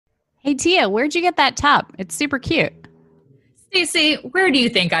Hey Tia, where'd you get that top? It's super cute. Stacey, where do you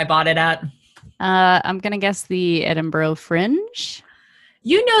think I bought it at? I'm gonna guess the Edinburgh Fringe.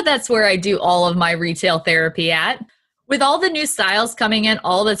 You know that's where I do all of my retail therapy at. With all the new styles coming in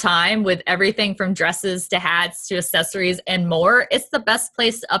all the time, with everything from dresses to hats to accessories and more, it's the best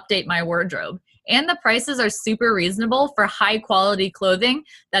place to update my wardrobe. And the prices are super reasonable for high quality clothing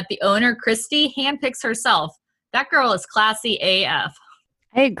that the owner, Christy, handpicks herself. That girl is classy AF.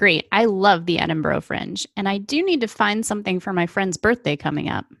 I agree. I love the Edinburgh Fringe, and I do need to find something for my friend's birthday coming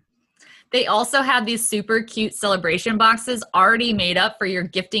up. They also have these super cute celebration boxes already made up for your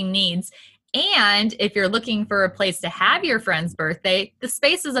gifting needs. And if you're looking for a place to have your friend's birthday, the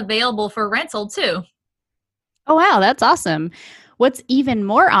space is available for rental too. Oh wow, that's awesome. What's even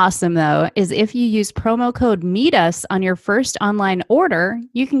more awesome though is if you use promo code MEETUS on your first online order,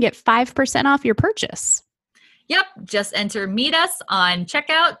 you can get 5% off your purchase. Yep, just enter Meet Us on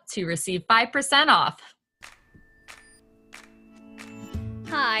checkout to receive 5% off.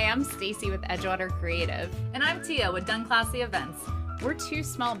 Hi, I'm Stacy with Edgewater Creative. And I'm Tia with Done Classy Events. We're two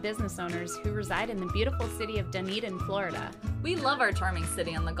small business owners who reside in the beautiful city of Dunedin, Florida. We love our charming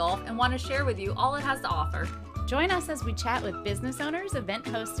city on the Gulf and want to share with you all it has to offer. Join us as we chat with business owners, event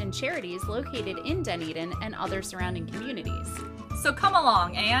hosts, and charities located in Dunedin and other surrounding communities. So come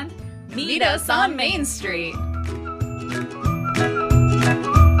along and meet us on Main Street.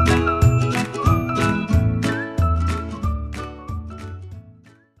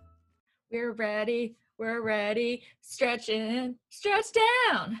 We're ready. Stretch in, stretch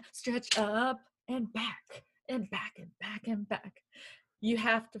down, stretch up and back and back and back and back. You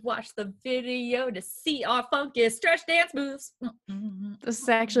have to watch the video to see our funky stretch dance moves. This is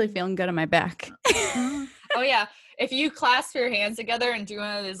actually feeling good on my back. Oh yeah, if you clasp your hands together and do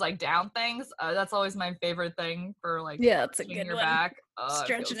one of these like down things, that's always my favorite thing for like Yeah, it's a stretching good your one. back.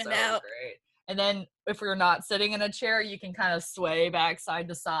 Stretching it it feels so out. great. And then if you're not sitting in a chair, you can kind of sway back side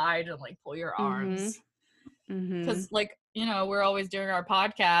to side and like pull your arms. Because like we're always doing our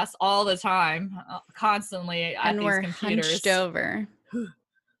podcast all the time, constantly at And these we're computers. hunched over.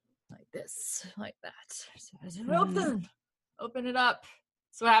 Like this, like that. So as it open it up.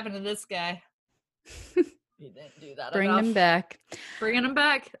 So what happened to this guy? He didn't do that Bring enough. him back. Bringing him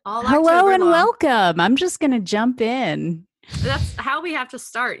back. All Hello October and long. welcome. I'm just going to jump in. That's how we have to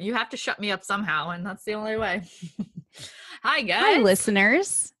start. You have to shut me up somehow, and that's the only way. Hi, guys. Hi,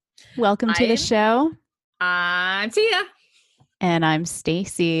 listeners. Welcome to the show. I'm Tia. And I'm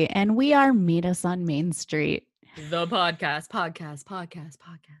Stacy, and we are Meet Us on Main Street. The podcast.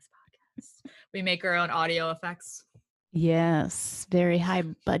 We make our own audio effects. Yes, very high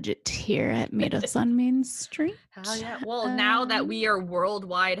budget here at Meet Us on Main Street. Hell yeah. Well, now that we are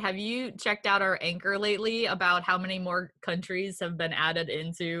worldwide, have you checked out our Anchor lately about how many more countries have been added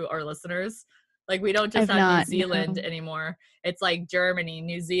into our listeners? Like we don't just have New Zealand anymore. It's like Germany,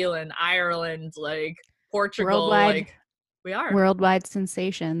 New Zealand, Ireland, like Portugal. Worldwide. Like we are. Worldwide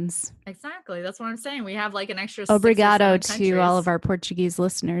sensations. Exactly. That's what I'm saying. We have like an extra Obrigado 6 or 7 to all of our Portuguese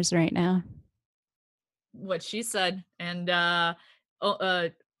listeners right now. What she said. And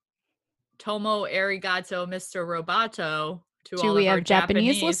Tomo arigato, Mr. Roboto. Do we have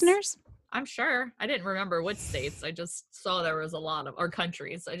Japanese listeners? I'm sure. I didn't remember which states. I just saw there was a lot of, or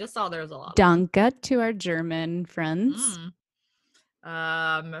countries. I just saw there was a lot. Danke to our German friends.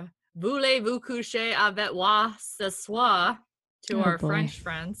 Voulez-vous coucher avec moi ce soir to our French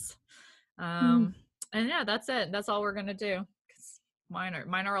friends. And yeah, that's it. That's all we're gonna do.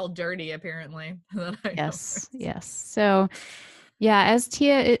 Mine are all dirty, apparently. Yes. So, yeah, as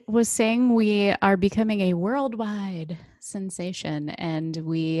Tia was saying, we are becoming a worldwide sensation, and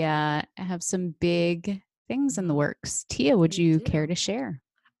we have some big things in the works. Tia, would you care to share?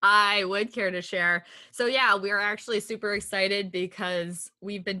 I would care to share. So yeah, we're actually super excited because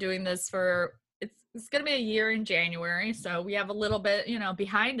we've been doing this for it's going to be a year in January. So we have a little bit,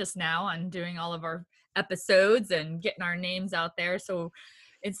 behind us now on doing all of our episodes and getting our names out there. So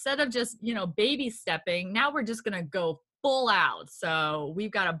instead of just, baby stepping, now we're just going to go full out. So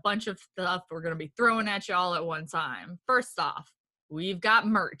we've got a bunch of stuff we're going to be throwing at y'all at one time. First off, we've got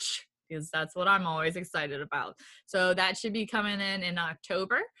merch, because that's what I'm always excited about. So that should be coming in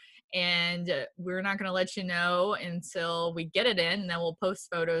October. And we're not going to let you know until we get it in, and then we'll post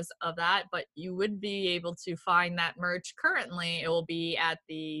photos of that. But you would be able to find that merch currently. It will be at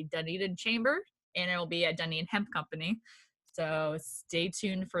the Dunedin Chamber, and it will be at Dunedin Hemp Company. So stay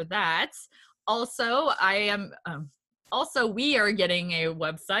tuned for that. Also, we are getting a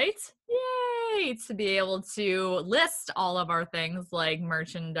website. Yay! To be able to list all of our things like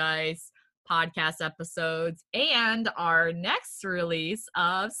merchandise, podcast episodes and our next release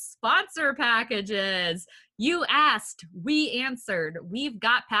of sponsor packages. You asked, we answered. We've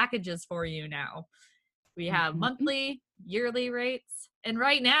got packages for you now. We have monthly, yearly rates. And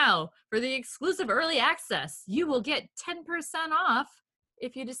right now, for the exclusive early access, you will get 10% off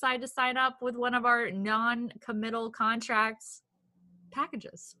if you decide to sign up with one of our non-committal contracts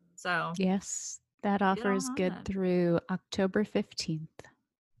packages. So yes, that offer is good through October 15th.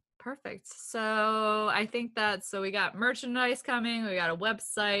 Perfect. So I think so we got merchandise coming, we got a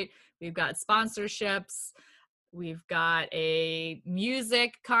website, we've got sponsorships, we've got a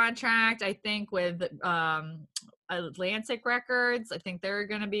music contract, I think, with Atlantic Records. I think we're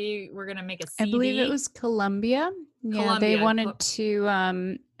going to make a CD. I believe it was Columbia. Yeah, they wanted to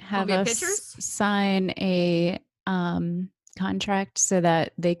have Columbia us Pictures? Sign a contract so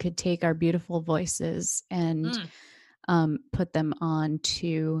that they could take our beautiful voices and put them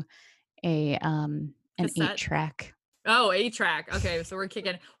onto an 8-track. Oh, 8-track. Okay, so we're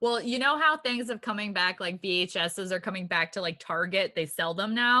kicking. Well, you know how things are coming back, like VHSs are coming back to like Target. They sell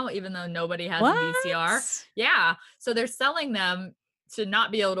them now, even though nobody has a VCR. Yeah, so they're selling them to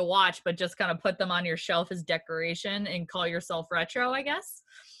not be able to watch, but just kind of put them on your shelf as decoration and call yourself retro, I guess.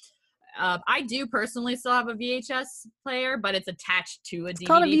 I do personally still have a VHS player, but it's attached to a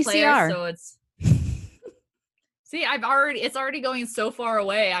DVD player, so it's. See, it's already going so far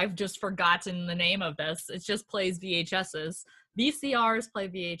away. I've just forgotten the name of this. It just plays VHSs. VCRs play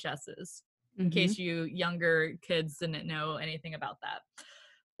VHSs, in case you younger kids didn't know anything about that.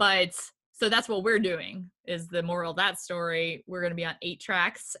 But so that's what we're doing, is the moral of that story. We're going to be on 8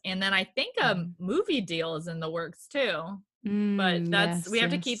 tracks. And then I think a movie deal is in the works too. But we have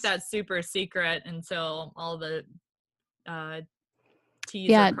to keep that super secret until all the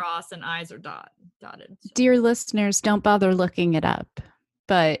T's are crossed and I's are dotted. So. Dear listeners, don't bother looking it up,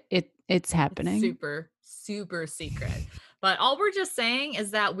 but it's happening. It's super, super secret. But all we're just saying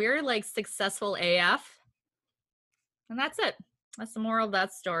is that we're like successful AF. And that's it. That's the moral of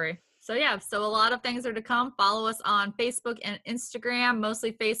that story. So yeah, so a lot of things are to come. Follow us on Facebook and Instagram,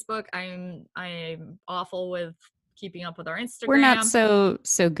 mostly Facebook. I'm awful with keeping up with our Instagram. We're not so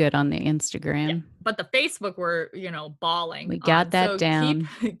good on the Instagram. Yeah, but the Facebook, we're, bawling. We got that down.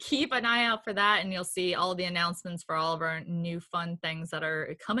 Keep an eye out for that, and you'll see all the announcements for all of our new fun things that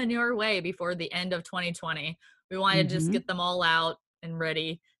are coming your way before the end of 2020. We want to just get them all out and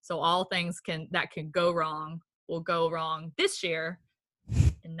ready, so all things that can go wrong will go wrong this year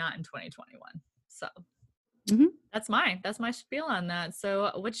and not in 2021. So that's my spiel on that. So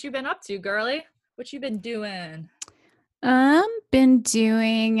what you been up to, girly? What you been doing? Been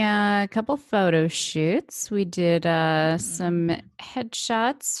doing a couple photo shoots. We did some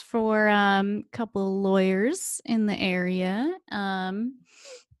headshots for a couple lawyers in the area.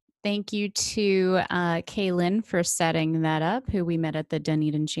 Thank you to Kaylin for setting that up, who we met at the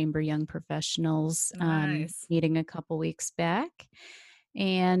Dunedin Chamber Young Professionals meeting a couple weeks back.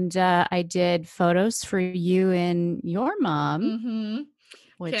 And I did photos for you and your mom,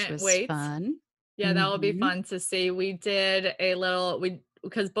 which was fun. Yeah, that will be fun to see. We did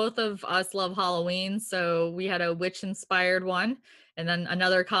because both of us love Halloween, so we had a witch-inspired one, and then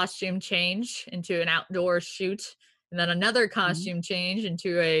another costume change into an outdoor shoot, and then another costume change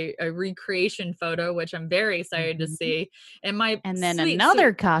into a recreation photo, which I'm very excited to see. And then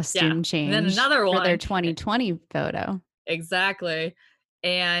another costume change, and then another one for their 2020 photo. Exactly.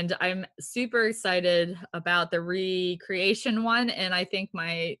 And I'm super excited about the recreation one. And I think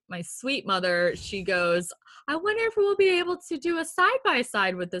my sweet mother, she goes, I wonder if we'll be able to do a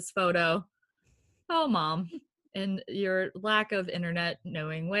side-by-side with this photo. Oh, Mom. And your lack of internet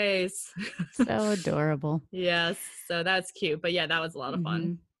knowing ways. So adorable. Yes. So that's cute. But yeah, that was a lot of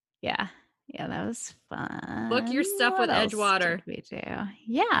fun. Yeah. Yeah, that was fun. Book your stuff with Edgewater. We do.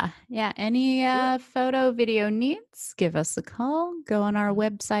 Yeah. Any photo, video needs, give us a call. Go on our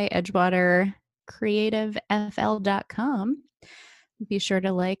website, edgewatercreativefl.com. Be sure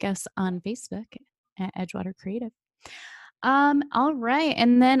to like us on Facebook at Edgewater Creative. All right.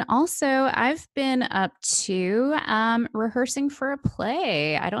 And then also I've been up to rehearsing for a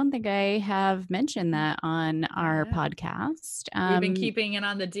play. I don't think I have mentioned that on our podcast. We've been keeping it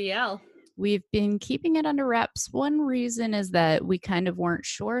on the DL. We've been keeping it under wraps. One reason is that we kind of weren't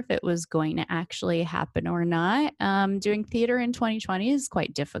sure if it was going to actually happen or not. Doing theater in 2020 is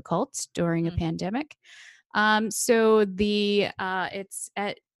quite difficult during a pandemic. So it's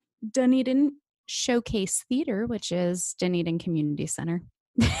at Dunedin Showcase Theater, which is Dunedin Community Center.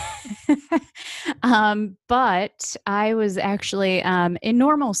 But I was actually, in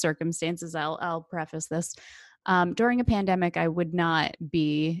normal circumstances, I'll preface this. During a pandemic, I would not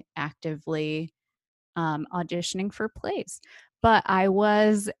be actively auditioning for plays. But I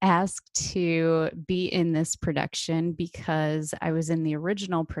was asked to be in this production because I was in the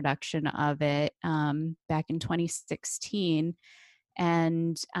original production of it back in 2016.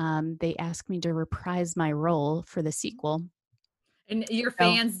 And they asked me to reprise my role for the sequel. And your So,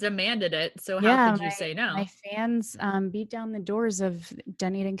 fans demanded it, so how yeah, could you say my no? fans beat down the doors of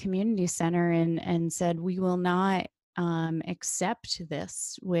Dunedin Community Center and said, "We will not accept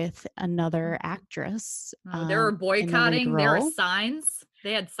this with another actress Oh, they were in the lead boycotting. There were role." signs.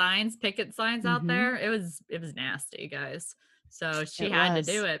 They had signs, picket signs out Hmm. there. It was nasty, guys. So she It had to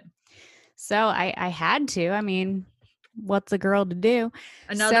do was. it. So I had to. I mean, what's a girl to do?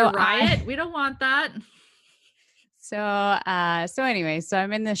 Another So riot? We don't want that. so anyway, so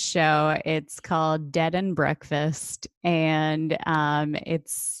I'm in this show. It's called Dead and Breakfast, and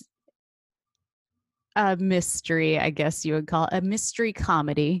it's a mystery, I guess you would call it a mystery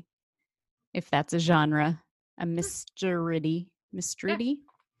comedy, if that's a genre. A Sure. Yeah, mystery,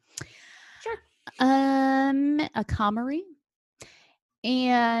 sure. a comedy.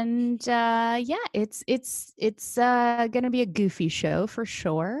 And yeah, it's gonna be a goofy show for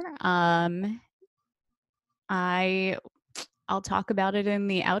sure. I I'll talk about it in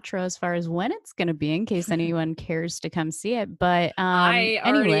the outro as far as when it's gonna be in case anyone cares to come see it. But I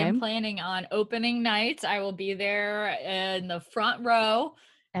already anyway, am planning on opening night. I will be there in the front row.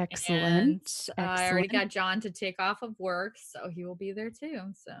 And excellent, I already excellent, got John to take off of work, so he will be there too.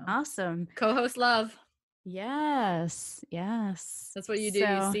 So awesome. co-host love. Yes, yes. That's what you do.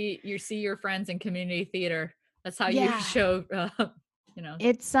 You So see your friends in community theater. That's how you yeah, show you know,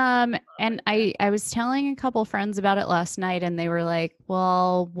 it's love and right there. I was telling a couple friends about it last night and they were like,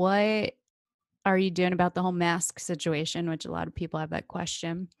 "Well, what are you doing about the whole mask situation?" Which a lot of people have that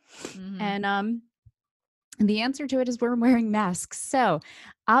question. Mhm. And the answer to it is we're wearing masks. So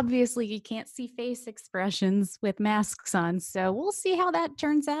obviously you can't see face expressions with masks on. So we'll see how that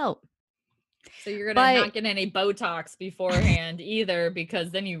turns out. So you're gonna But not get any Botox beforehand either, because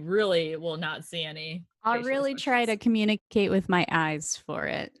then you really will not see any I'll facial really try to expressions. communicate with my eyes for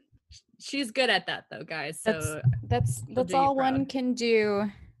it. She's good at that though, guys. That's So that's she'll that's do you all one proud. can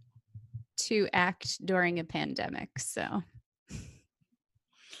do to act during a pandemic. So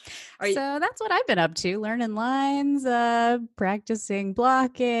Are you so that's what I've been up to, learning lines, practicing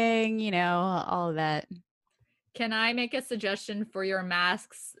blocking, all of that. Can I make a suggestion for your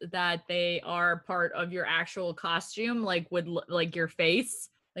masks that they are part of your actual costume, like like your face?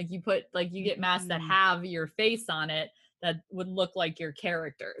 Like you get masks that Mm. have your face on it that would look like your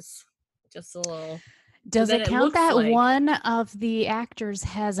characters. Just a little. So Does then it it count looks that like, one of the actors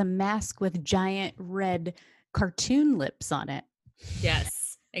has a mask with giant red cartoon lips on it?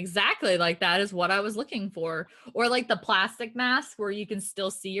 yes, exactly like that is what I was looking for. Or like the plastic mask where you can still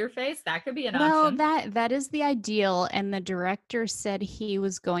see your face. That could be an Well, option. that is the ideal, and the director said he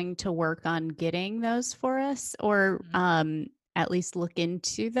was going to work on getting those for us, or Mhm. at least look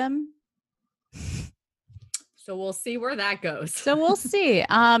into them. So we'll see where that goes. So we'll see.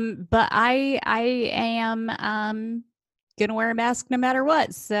 But I am gonna wear a mask no matter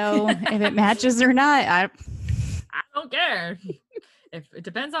what. So if it matches or not, I I don't care. If it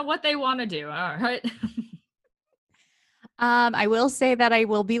depends on what they want to do. All right. I will say that I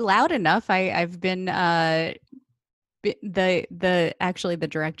will be loud enough. I've been the actually the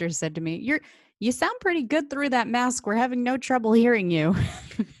director said to me, you sound pretty good through that mask. We're having no trouble hearing you."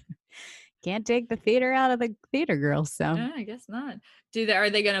 Can't take the theater out of the theater girl. So I guess not. Are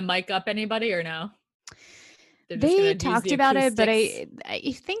they gonna mic up anybody or no? They're just they gonna use talked the about it, but acoustics.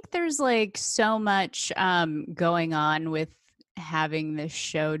 I think there's like so much going on with having this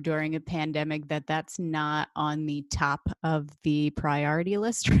show during a pandemic that that's not on the top of the priority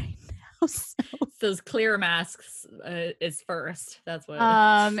list right now. So Those clear masks is first. That's what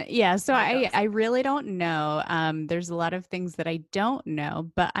yeah, so mic I ups. I really don't know. There's a lot of things that I don't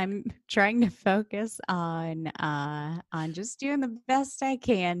know, but I'm trying to focus on just doing the best I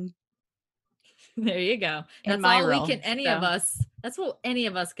can There you go. in That's my all we role. can any of So us. That's what any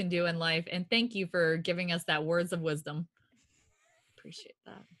of us can do in life. And thank you for giving us that words of wisdom. Appreciate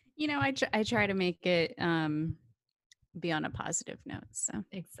that. I try to make it be on a positive note.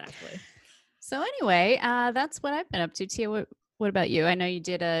 Exactly. So anyway, that's what I've been up to. Tia, what about you? I know you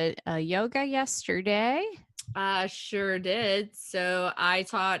did a yoga yesterday. Sure did. So I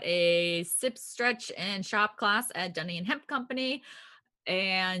taught a sip, stretch, and shop class at Dunny and Hemp Company.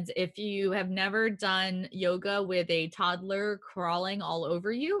 And if you have never done yoga with a toddler crawling all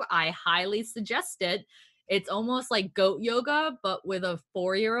over you, I highly suggest it. It's almost like goat yoga, but with a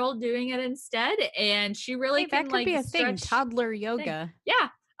 4-year-old doing it instead. And she really Hey, that can could be like a thing. stretch Toddler thing. yoga. Yeah.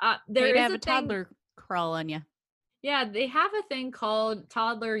 Pay There to is have a a thing. toddler crawl on you. Yeah, they have a thing called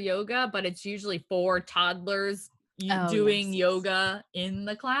toddler yoga, but it's usually for toddlers Oh, doing yes, yes. yoga in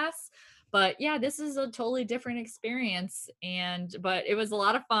the class. But yeah, this is a totally different experience. But it was a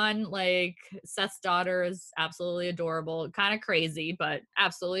lot of fun. Like Seth's daughter is absolutely adorable, kind of crazy, but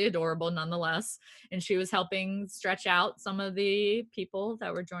absolutely adorable nonetheless. And she was helping stretch out some of the people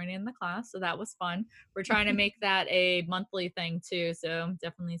that were joining in the class. So that was fun. We're trying to make that a monthly thing too. So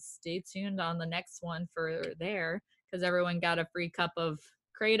definitely stay tuned on the next one for there, because everyone got a free cup of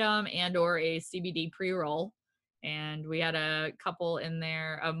kratom and or a CBD pre-roll. And we had a couple in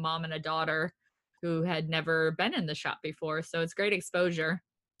there, a mom and a daughter, who had never been in the shop before. So it's great exposure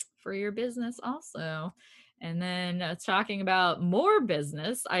for your business also. And then talking about more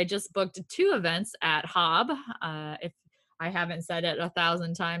business, I just booked 2 events at Hob. If I haven't said it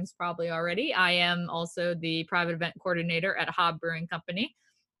 1,000 times probably already, I am also the private event coordinator at Hob Brewing Company.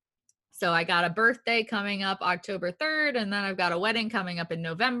 So I got a birthday coming up October 3rd, and then I've got a wedding coming up in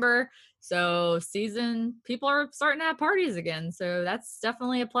November. So people are starting to have parties again. So that's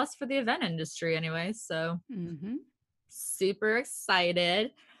definitely a plus for the event industry anyway. So super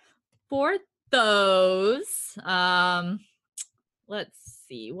excited for those. Let's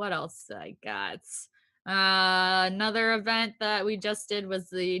see what else I got. Another event that we just did was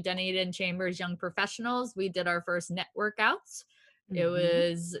the Dunedin Chambers Young Professionals. We did our first network outs. It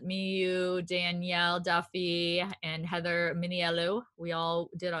was me, you, Danielle Duffy, and Heather Miniello. We all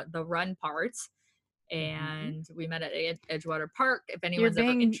did the run part, and we met at Edgewater Park. If anyone's ever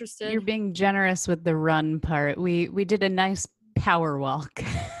interested, You're being generous with the run part. We did a nice power walk.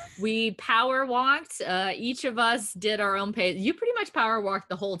 we power walked. Each of us did our own pace. You pretty much power walked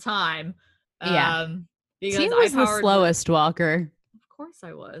the whole time. Yeah. Because Tia was the slowest walker. Of course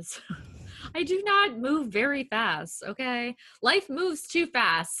I was. I do not move very fast, okay? Life moves too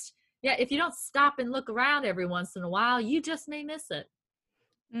fast. Yeah, if you don't stop and look around every once in a while, you just may miss it.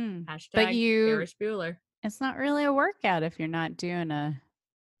 But Ferris Bueller. It's not really a workout if you're not doing a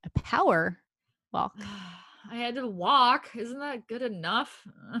power walk. I had to walk. Isn't that good enough?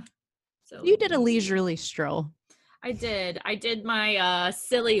 So you did a leisurely stroll. I did. I did my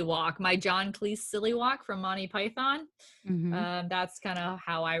silly walk, my John Cleese silly walk from Monty Python. That's kind of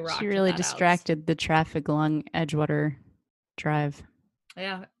how I rocked. She really distracted the traffic along Edgewater Drive.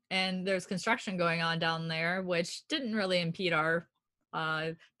 Yeah, and there's construction going on down there, which didn't really impede our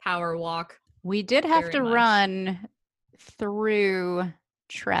power walk. We did have to run through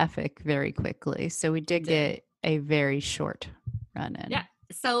traffic very quickly, so we did get a very short run in. Yeah.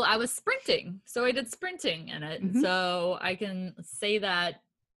 So I was sprinting. So I did sprinting in it. So I can say that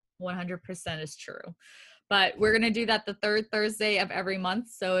 100% is true. But we're going to do that the 3rd Thursday of every month.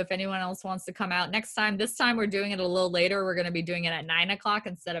 So if anyone else wants to come out this time we're doing it a little later. We're going to be doing it at 9:00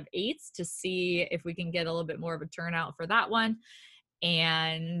 instead of 8 to see if we can get a little bit more of a turnout for that one.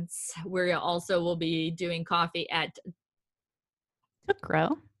 And we also will be doing coffee at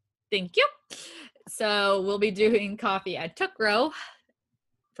Took-Row. Thank you. So we'll be doing coffee at Took-Row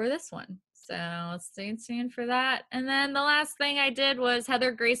for this one. So stay tuned for that. And then the last thing I did was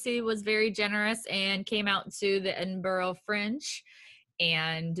Heather Gracie was very generous and came out to the Edinburgh Fringe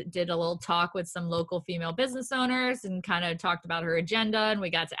and did a little talk with some local female business owners and kind of talked about her agenda. And we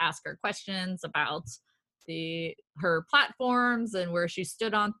got to ask her questions about her platforms and where she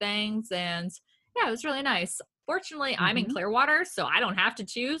stood on things. And yeah, it was really nice. Fortunately, I'm in Clearwater, so I don't have to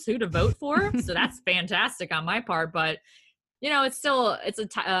choose who to vote for. So that's fantastic on my part. But it's a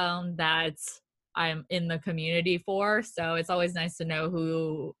town that I'm in the community for. So it's always nice to know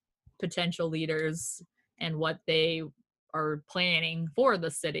who potential leaders and what they are planning for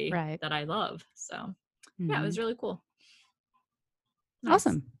the city that I love. So yeah, it was really cool. Nice.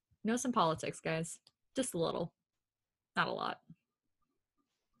 Awesome. Know some politics, guys. Just a little, not a lot.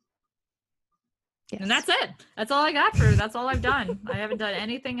 Yes. And that's it. That's all I got that's all I've done. I haven't done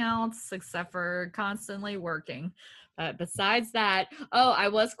anything else except for constantly working. Besides that, I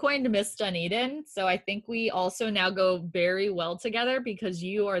was coined Miss Dunedin. So I think we also now go very well together because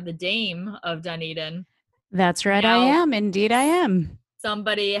you are the Dame of Dunedin. That's right. I am. Indeed, I am.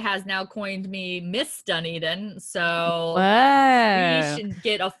 Somebody has now coined me Miss Dunedin. So we should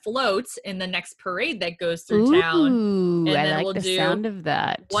get a float in the next parade that goes through town. And then we'll do sound of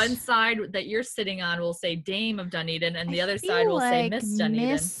that. One side that you're sitting on will say Dame of Dunedin, and the other side will say Miss Dunedin.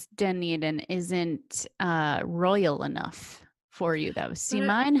 Miss Dunedin isn't royal enough for you, though. See,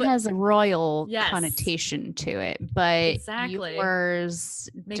 mine has a royal connotation to it, but yours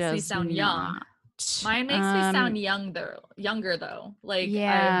makes me sound young. Mine makes me sound younger though. Like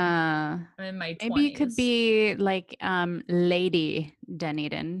Yeah. I'm in my 20s. Maybe it could be like Lady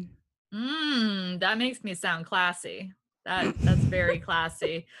Dunedin. That makes me sound classy. That's very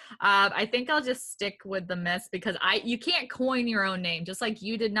classy. I think I'll just stick with the Miss because you can't coin your own name, just like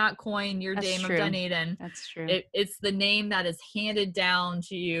you did not coin your That's Dame true. of Dunedin. That's true. It's the name that is handed down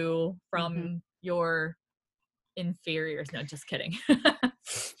to you from your inferiors. No, just kidding.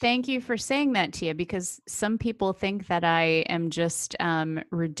 Thank you for saying that, Tia, because some people think that I am just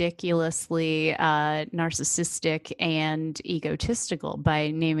ridiculously narcissistic and egotistical by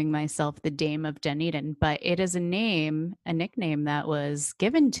naming myself the Dame of Dunedin. But it is a nickname that was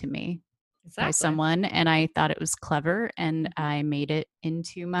given to me by someone, and I thought it was clever, and I made it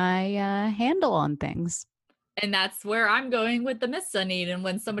into my handle on things. And that's where I'm going with the Miss Dunedin.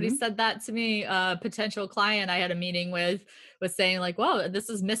 When somebody said that to me, a potential client I had a meeting with was saying like, "Whoa, this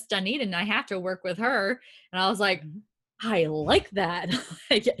is Miss Dunedin. I have to work with her." And I was like, I like that.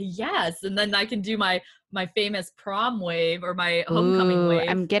 Like, yes. And then I can do my famous prom wave or my homecoming wave.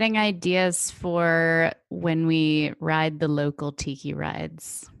 I'm getting ideas for when we ride the local tiki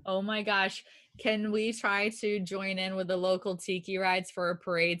rides. Oh my gosh. Can we try to join in with the local tiki rides for a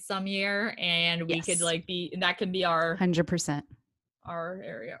parade some year? And we could like that can be our 100% our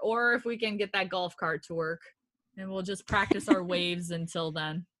area. Or if we can get that golf cart to work and we'll just practice our waves until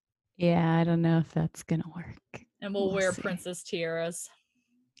then. Yeah, I don't know if that's going to work. And we'll wear princess tiaras.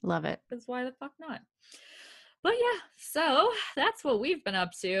 Love it. Because why the fuck not? But yeah, so that's what we've been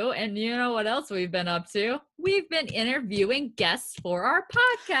up to. And you know what else we've been up to? We've been interviewing guests for our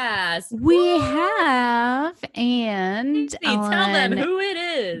podcast. We have. And tell them who it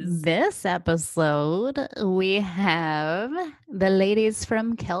is. This episode, we have the ladies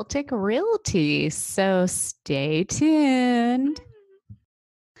from Celtic Realty. So stay tuned.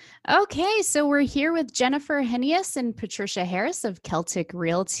 Okay, so we're here with Jennifer Henius and Patricia Harris of Celtic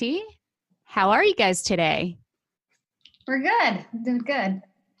Realty. How are you guys today? We're good. Doing good.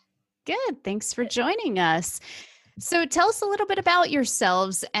 Good. Thanks for joining us. So tell us a little bit about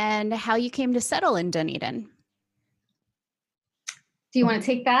yourselves and how you came to settle in Dunedin. Do you want to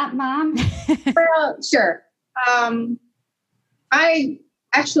take that, Mom? Well, sure. I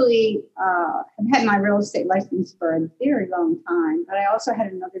actually have had my real estate license for a very long time, but I also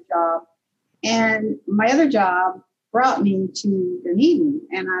had another job. And my other job brought me to Dunedin.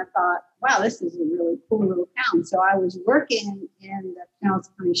 And I thought, wow, this is a really cool little town. So I was working in the Pinellas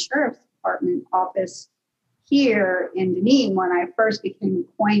County Sheriff's Department office here in Dunedin when I first became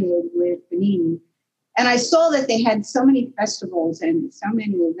acquainted with Dunedin. And I saw that they had so many festivals and so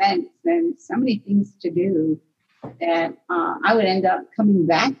many events and so many things to do that I would end up coming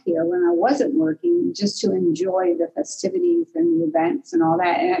back here when I wasn't working just to enjoy the festivities and the events and all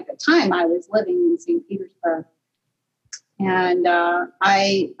that. And at the time, I was living in St. Petersburg. And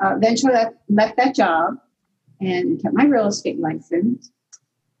I eventually left that job and kept my real estate license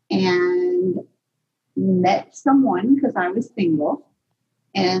and met someone because I was single.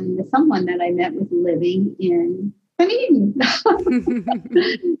 And the someone that I met was living in Dunedin.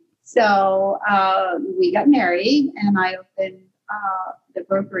 So we got married and I opened the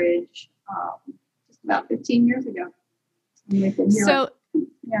brokerage just about 15 years ago. So,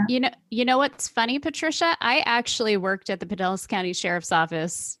 yeah. You know what's funny, Patricia? I actually worked at the Pinellas County Sheriff's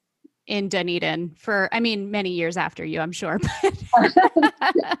Office in Dunedin for, many years after you, I'm sure.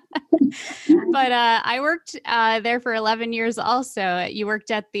 But I worked there for 11 years also. You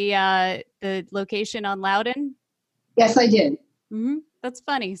worked at the location on Loudon? Yes, I did. Mm-hmm. That's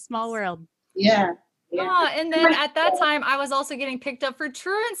funny. Small world. Yeah. Yeah. Oh, and then at that time, I was also getting picked up for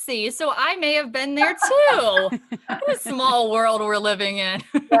truancy. So I may have been there too. What a small world we're living in.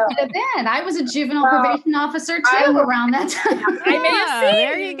 But then I was a juvenile probation officer too around that time. I may have seen.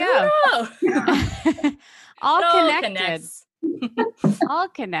 There you go. All connected. All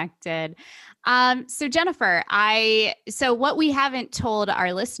connected. So Jennifer, so what we haven't told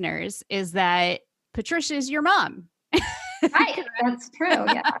our listeners is that Patricia is your mom. Right, that's true.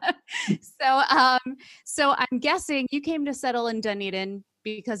 Yeah. So I'm guessing you came to settle in Dunedin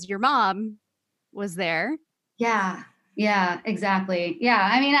because your mom was there. Yeah, exactly. Yeah,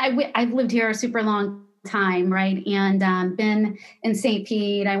 I've lived here a super long time, right? And been in St.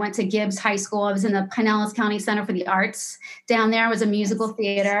 Pete. I went to Gibbs High School. I was in the Pinellas County Center for the Arts down there. I was a musical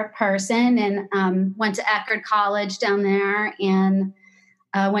theater person and went to Eckerd College down there and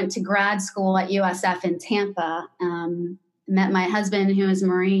went to grad school at USF in Tampa. Met my husband, who is a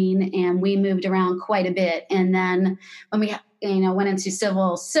Marine, and we moved around quite a bit. And then when we, went into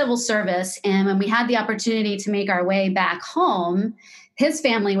civil service, and when we had the opportunity to make our way back home, his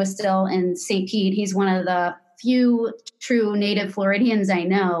family was still in St. Pete. He's one of the few true native Floridians I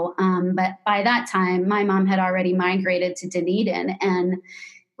know. But by that time, my mom had already migrated to Dunedin. And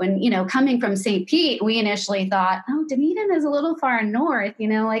when, coming from St. Pete, we initially thought, oh, Dunedin is a little far north,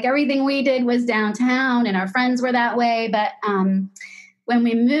 like everything we did was downtown and our friends were that way. But when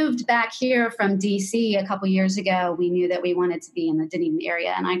we moved back here from DC a couple years ago, we knew that we wanted to be in the Dunedin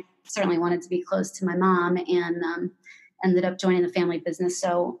area. And I certainly wanted to be close to my mom, and ended up joining the family business.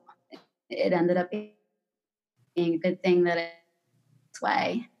 So it ended up being a good thing that it's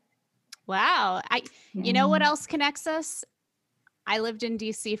way. Wow. You know what else connects us? I lived in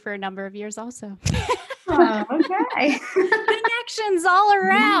DC for a number of years also. Oh, okay. Connections all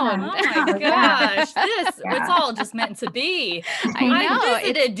around. Oh my gosh. It's all just meant to be. I know. I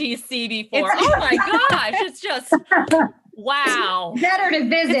visited DC before. Oh my gosh. It's just, wow. Better to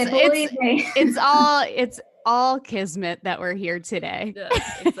visit, believe me. It's all kismet that we're here today.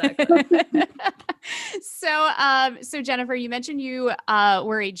 Yes, exactly. So Jennifer, you mentioned you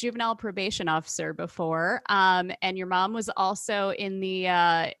were a juvenile probation officer before, and your mom was also in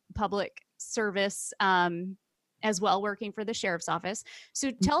the public service as well, working for the sheriff's office.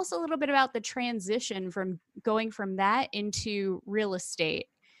 So tell us a little bit about the transition from going from that into real estate.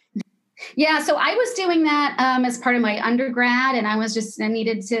 Yeah, so I was doing that as part of my undergrad, and I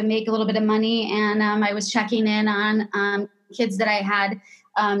needed to make a little bit of money, and I was checking in on kids that I had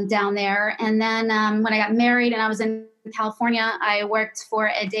down there. And then when I got married and I was in California, I worked for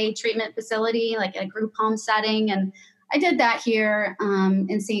a day treatment facility, like a group home setting, and I did that here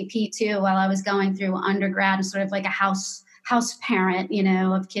in St. Pete too while I was going through undergrad, sort of like a house parent,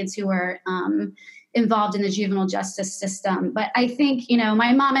 of kids who were involved in the juvenile justice system. But I think,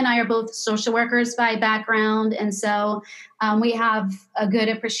 my mom and I are both social workers by background. And so we have a good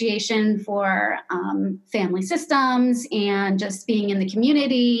appreciation for family systems and just being in the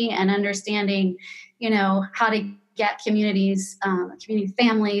community and understanding, how to get community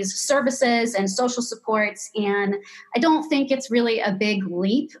families, services and social supports. And I don't think it's really a big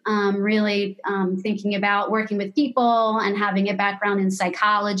leap, thinking about working with people and having a background in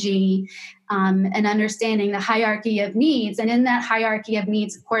psychology and understanding the hierarchy of needs. And in that hierarchy of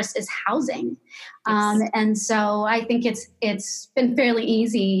needs, of course, is housing. Yes. And so I think it's been fairly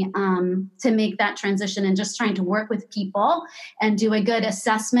easy to make that transition and just trying to work with people and do a good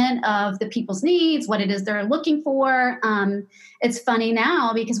assessment of the people's needs, what it is they're looking for. It's funny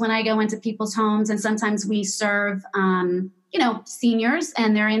now because when I go into people's homes and sometimes we serve seniors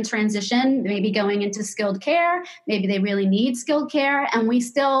and they're in transition, maybe going into skilled care, maybe they really need skilled care. And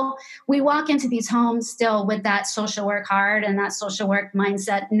we walk into these homes still with that social work heart, and that social work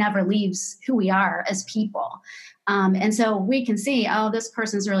mindset never leaves who we are as people. And so we can see, this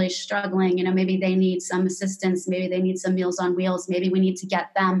person's really struggling. Maybe they need some assistance. Maybe they need some Meals on Wheels. Maybe we need to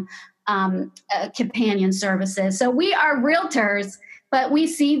get them companion services. So we are realtors, but we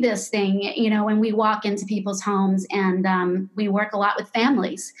see this thing, when we walk into people's homes, and we work a lot with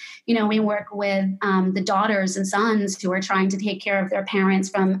families. We work with the daughters and sons who are trying to take care of their parents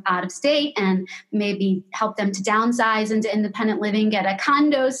from out of state and maybe help them to downsize into independent living, get a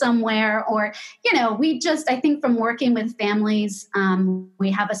condo somewhere, or, I think from working with families,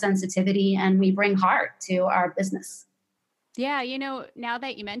 we have a sensitivity and we bring heart to our business. Yeah, now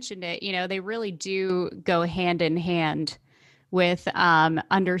that you mentioned it, they really do go hand in hand with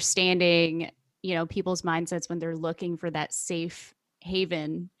understanding, people's mindsets when they're looking for that safe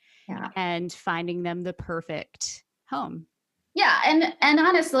haven and finding them the perfect home. Yeah. And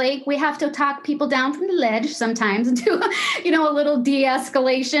honestly, we have to talk people down from the ledge sometimes and do, a little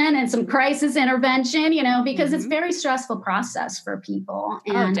de-escalation and some crisis intervention, because it's a very stressful process for people.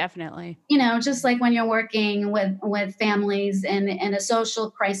 And, definitely. Just like when you're working with families in a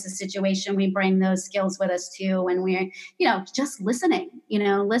social crisis situation, we bring those skills with us too. When we're, just listening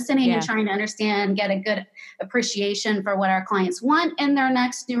and trying to understand, get a good appreciation for what our clients want in their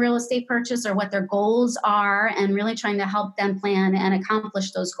next new real estate purchase or what their goals are, and really trying to help them plan and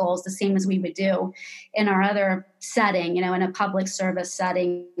accomplish those goals the same as we would do in our other setting, in a public service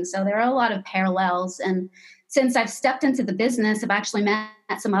setting. So there are a lot of parallels. And since I've stepped into the business, I've actually met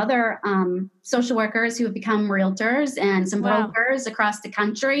some other social workers who have become realtors and some brokers across the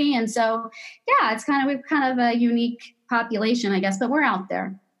country. And so, we've kind of a unique population, I guess, but we're out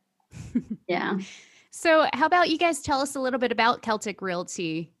there. Yeah. So how about you guys tell us a little bit about Celtic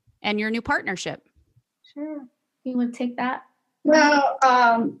Realty and your new partnership? Sure. You want to take that? Well,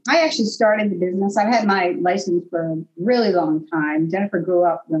 I actually started the business. I've had my license for a really long time. Jennifer grew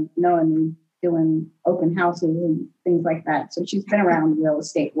up knowing me doing open houses and things like that. So she's been around the real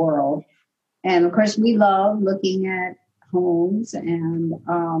estate world. And of course, we love looking at homes. And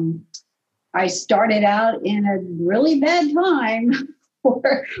I started out in a really bad time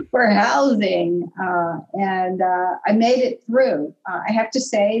for housing, and I made it through. I have to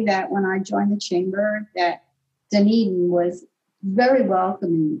say that when I joined the chamber, that Dunedin was very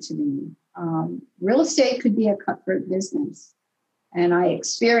welcoming to me. Real estate could be a cutthroat business. And I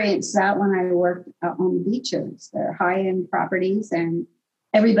experienced that when I worked on the beaches. They're high-end properties and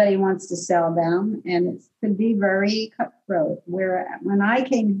everybody wants to sell them. And it could be very cutthroat. Where when I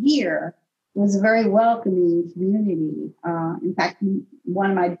came here, it was a very welcoming community. In fact, one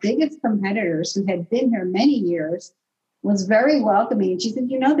of my biggest competitors who had been here many years was very welcoming. She said,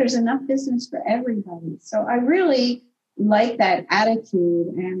 there's enough business for everybody. So I really like that attitude.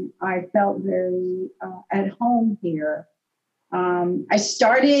 And I felt very at home here. I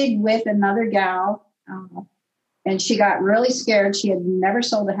started with another gal, and she got really scared. She had never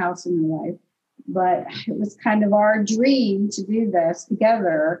sold a house in her life, but it was kind of our dream to do this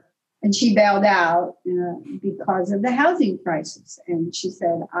together. And she bailed out because of the housing crisis. And she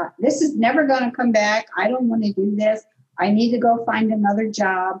said, this is never going to come back. I don't want to do this. I need to go find another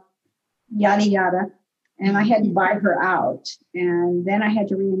job, yada, yada. And I had to buy her out. And then I had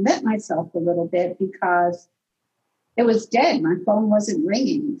to reinvent myself a little bit because it was dead. My phone wasn't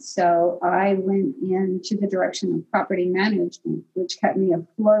ringing. So I went into the direction of property management, which kept me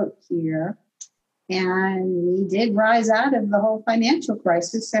afloat here. And we did rise out of the whole financial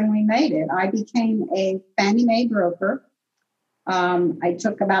crisis, and we made it. I became a Fannie Mae broker. I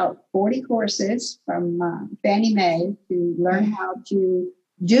took about 40 courses from Fannie Mae to learn how to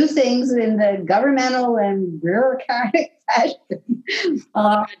do things in the governmental and bureaucratic fashion.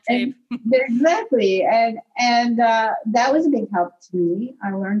 Exactly. And that was a big help to me.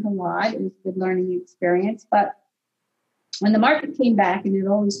 I learned a lot. It was a good learning experience. But when the market came back, and it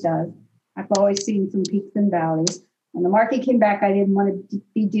always does, I've always seen some peaks and valleys. When the market came back, I didn't want to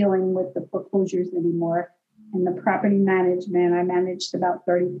be dealing with the foreclosures anymore. And the property management, I managed about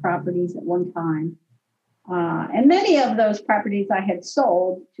 30 properties at one time. And many of those properties I had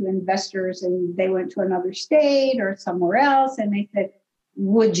sold to investors, and they went to another state or somewhere else. And they said,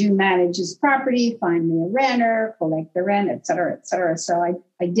 would you manage this property, find me a renter, collect the rent, et cetera, et cetera. So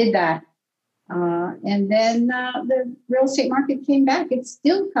I did that. And then the real estate market came back. It's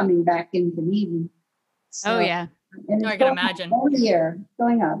still coming back in Dunedin. So, oh, yeah. And I can imagine. All year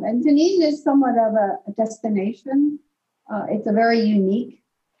going up. And Dunedin is somewhat of a destination. It's a very unique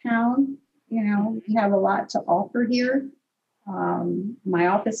town. We have a lot to offer here. My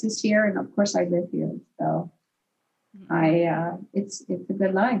office is here, and of course I live here. So it's a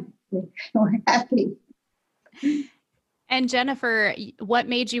good life. We're happy. And Jennifer, what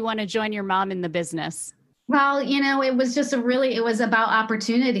made you want to join your mom in the business? Well, it was just it was about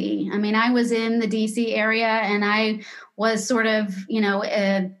opportunity. I mean, I was in the DC area, and I was sort of,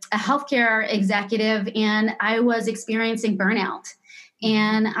 a healthcare executive, and I was experiencing burnout.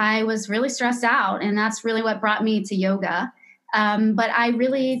 And I was really stressed out. And that's really what brought me to yoga. But I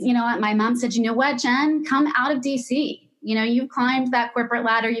really, my mom said, you know what, Jen, come out of DC. You've climbed that corporate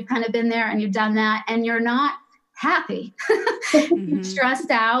ladder. You've kind of been there and you've done that. And you're not happy. You're stressed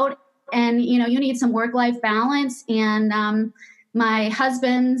out. And, you need some work-life balance. And my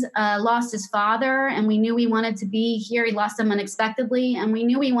husband lost his father, and we knew we wanted to be here. He lost him unexpectedly, and we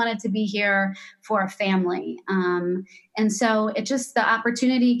knew we wanted to be here for a family. And so the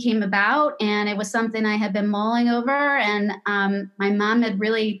opportunity came about, and it was something I had been mulling over. And my mom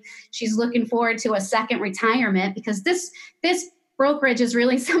she's looking forward to a second retirement, because this brokerage is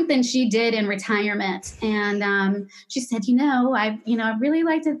really something she did in retirement. And she said, I really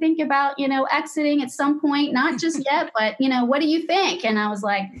like to think about, exiting at some point, not just yet, but, what do you think? And I was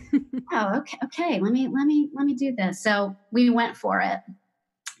like, oh, okay. Let me do this. So we went for it.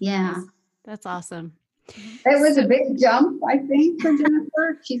 Yeah. That's awesome. It was a big jump, I think, for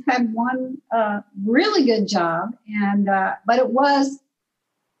Jennifer. She's had one really good job, but it was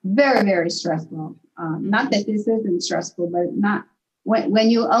very, very stressful. Not that this isn't stressful, but not when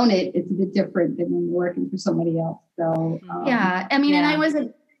you own it, it's a bit different than when you're working for somebody else. So and I was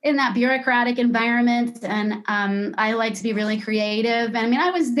in that bureaucratic environment, and I like to be really creative. And I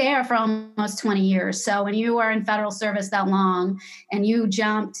was there for almost 20 years. So when you are in federal service that long and you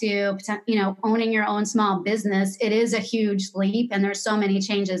jump to, owning your own small business, it is a huge leap, and there's so many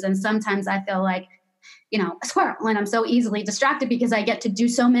changes. And sometimes I feel like, a squirrel, and I'm so easily distracted because I get to do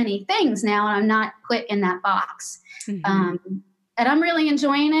so many things now, and I'm not put in that box. Mm-hmm. and I'm really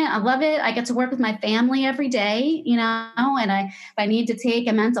enjoying it. I love it. I get to work with my family every day, and if I need to take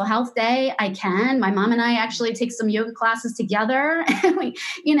a mental health day, I can. My mom and I actually take some yoga classes together. And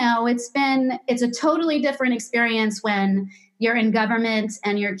it's a totally different experience when you're in government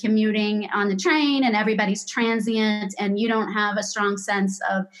and you're commuting on the train and everybody's transient and you don't have a strong sense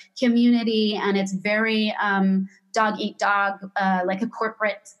of community, and it's very dog eat dog, like a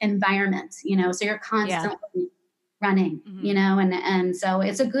corporate environment, so you're constantly running, and so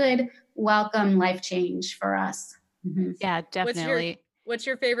it's a good welcome life change for us. Mm-hmm. Yeah, definitely. What's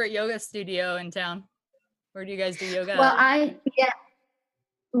your favorite yoga studio in town? Where do you guys do yoga? Well, I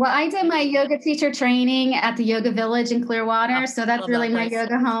did my yoga teacher training at the Yoga Village in Clearwater. So that's really my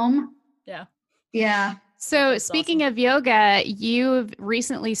yoga home. Yeah. Yeah. So speaking of yoga, you've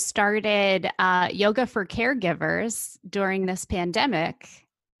recently started yoga for caregivers during this pandemic.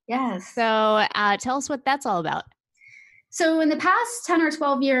 Yes. So tell us what that's all about. So in the past 10 or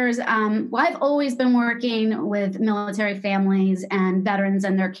 12 years, I've always been working with military families and veterans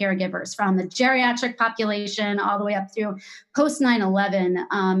and their caregivers, from the geriatric population all the way up through post 9/11.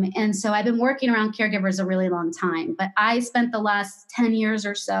 And so I've been working around caregivers a really long time, but I spent the last 10 years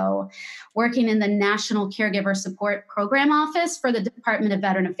or so working in the National Caregiver Support Program Office for the Department of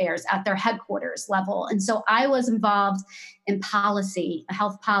Veteran Affairs at their headquarters level. And so I was involved in policy,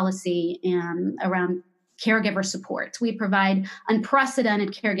 health policy, around caregiver support. We provide unprecedented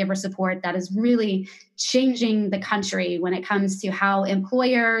caregiver support that is really changing the country when it comes to how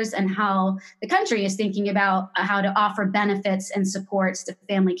employers and how the country is thinking about how to offer benefits and supports to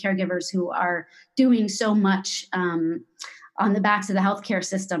family caregivers who are doing so much on the backs of the healthcare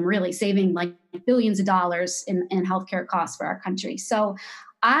system, really saving like billions of dollars in healthcare costs for our country. So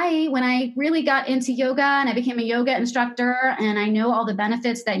when I really got into yoga and I became a yoga instructor, and I know all the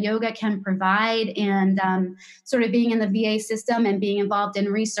benefits that yoga can provide, and sort of being in the VA system and being involved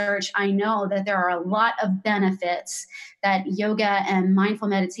in research, I know that there are a lot of benefits that yoga and mindful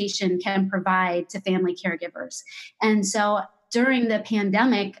meditation can provide to family caregivers. And so during the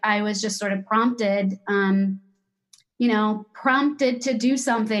pandemic, I was just sort of prompted to do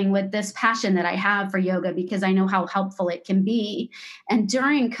something with this passion that I have for yoga, because I know how helpful it can be. And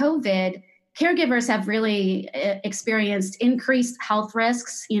during COVID, caregivers have really experienced increased health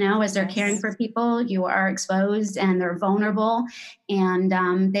risks, as they're caring for people who are exposed and they're vulnerable. And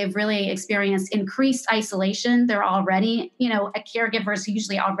they've really experienced increased isolation. They're already, a caregiver is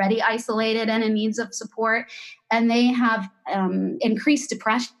usually already isolated and in needs of support. And they have increased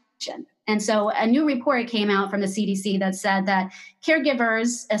depression. And so a new report came out from the CDC that said that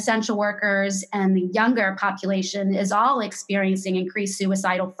caregivers, essential workers, and the younger population is all experiencing increased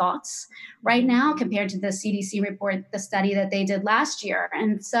suicidal thoughts right now compared to the CDC report, the study that they did last year.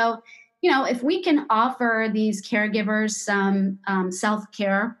 And so, if we can offer these caregivers some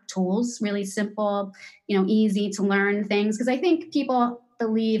self-care tools, really simple, easy to learn things, because I think people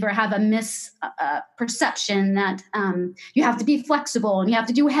believe or have a misperception that you have to be flexible and you have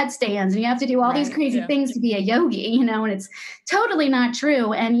to do headstands and you have to do all these crazy things to be a yogi, and it's totally not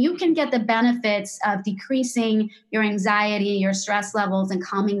true. And you can get the benefits of decreasing your anxiety, your stress levels, and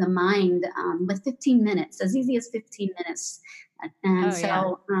calming the mind with 15 minutes, as easy as 15 minutes. And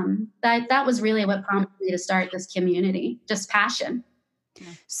that was really what prompted me to start this community, just passion.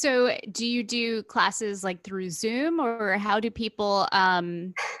 So do you do classes like through Zoom, or how do people,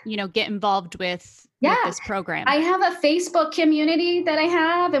 get involved with this program? I have a Facebook community that I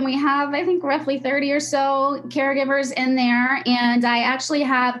have, and we have, I think, roughly 30 or so caregivers in there. And I actually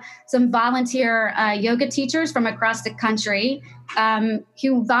have some volunteer yoga teachers from across the country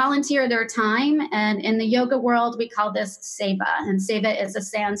who volunteer their time. And in the yoga world, we call this seva. And seva is a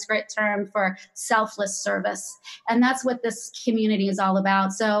Sanskrit term for selfless service. And that's what this community is all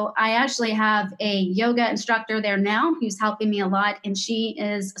about. So I actually have a yoga instructor there now who's helping me a lot. And she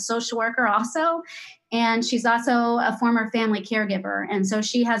is a social worker also. And she's also a former family caregiver. And so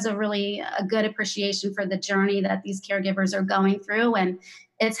she has a good appreciation for the journey that these caregivers are going through. And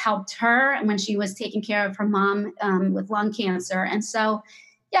it's helped her when she was taking care of her mom with lung cancer. And so,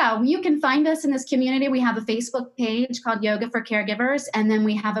 you can find us in this community. We have a Facebook page called Yoga for Caregivers, and then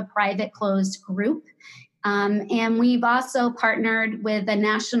we have a private closed group. And we've also partnered with a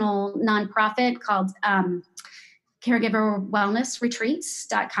national nonprofit called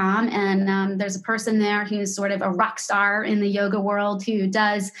caregiverwellnessretreats.com. And there's a person there who's sort of a rock star in the yoga world who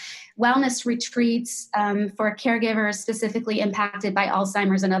does wellness retreats for caregivers specifically impacted by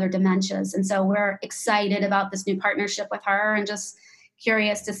Alzheimer's and other dementias. And so we're excited about this new partnership with her and just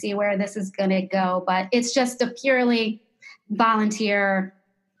curious to see where this is going to go. But it's just a purely volunteer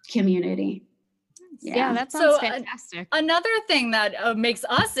community. Yeah, that sounds So, fantastic. Another thing that makes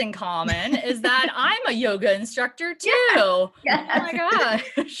us in common is that I'm a yoga instructor too. Yes. Oh my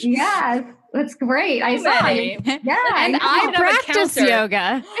gosh. Yes, that's great. I So saw many. it. Yeah, And I I know. Have a practice counter.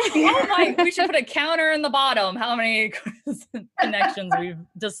 yoga. Oh my, we should put a counter in the bottom. How many connections we've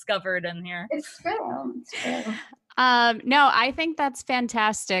discovered in here. It's true. It's true. No, I think that's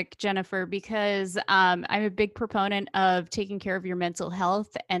fantastic, Jennifer, because I'm a big proponent of taking care of your mental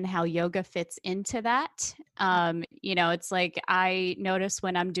health and how yoga fits into that. It's like I notice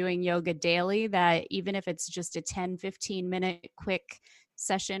when I'm doing yoga daily that even if it's just a 10-15 minute quick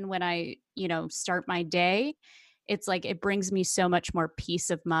session when I, start my day, it's like it brings me so much more peace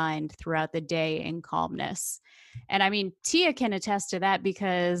of mind throughout the day and calmness. And I mean, Tia can attest to that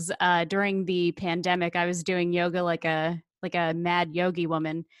because during the pandemic, I was doing yoga like a mad yogi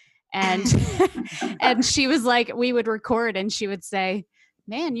woman, and and she was like, we would record, and she would say,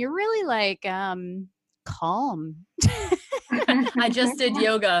 "Man, you're really like calm." I just did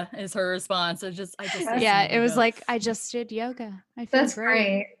yoga is her response. I just did Yeah, some it was yoga. like I just did yoga. I feel That's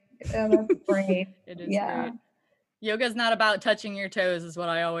great. Yeah, that's great. It is Yeah. great. Yoga is not about touching your toes, is what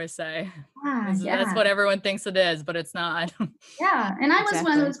I always say. That's Yeah. what everyone thinks it is, but it's not. Yeah. And I was one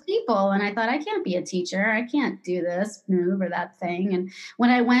Exactly. of those people, and I thought, I can't be a teacher. I can't do this move or that thing. And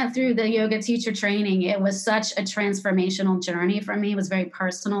when I went through the yoga teacher training, it was such a transformational journey for me. It was a very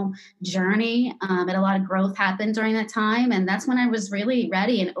personal journey. And a lot of growth happened during that time. And that's when I was really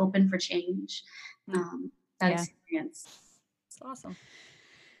ready and open for change. That Yeah. experience. It's awesome.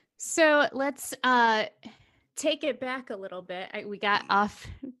 So let's take it back a little bit. We got off,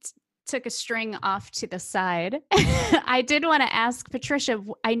 took a string off to the side. I did want to ask Patricia,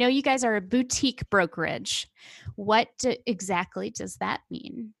 I know you guys are a boutique brokerage. What exactly does that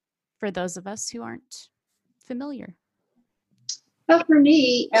mean for those of us who aren't familiar? Well, for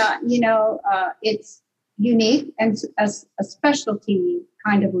me, it's unique and a specialty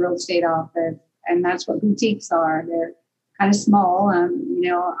kind of real estate office. And that's what boutiques are. They're kind of small.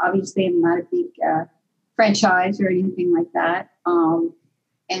 Obviously I'm not a big franchise or anything like that.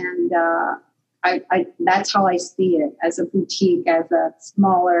 I that's how I see it, as a boutique, as a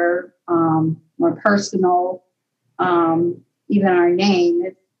smaller, more personal. Even our name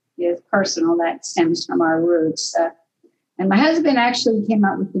is personal. That stems from our roots. And my husband actually came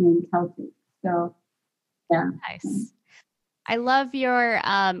up with the name Celtic. So, yeah. Nice. I love your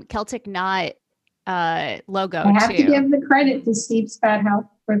Celtic Knot logo I have too. to give the credit to Steve Spadhouse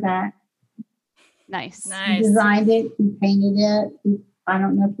for that. Nice. He designed it. He painted it. I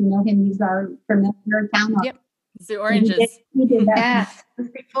don't know if you know him. He's our premier town. Yep. It's the oranges. He did that. Yeah.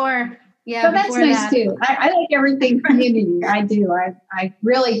 Before. Yeah. So that's nice too. I like everything community. I do. I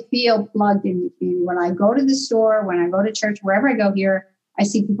really feel plugged in the community. When I go to the store, when I go to church, wherever I go here, I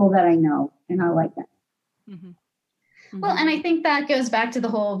see people that I know, and I like that. Mm-hmm. Well, and I think that goes back to the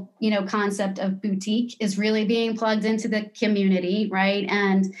whole, concept of boutique is really being plugged into the community, right?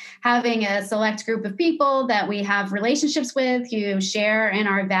 And having a select group of people that we have relationships with who share in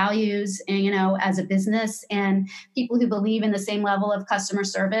our values, and, as a business, and people who believe in the same level of customer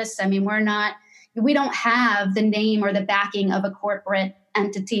service. I mean, we don't have the name or the backing of a corporate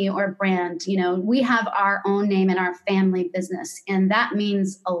entity or brand. We have our own name and our family business, and that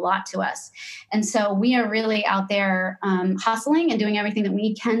means a lot to us. And so we are really out there hustling and doing everything that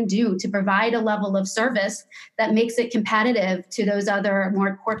we can do to provide a level of service that makes it competitive to those other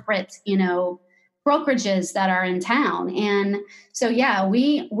more corporate, brokerages that are in town. And so, yeah,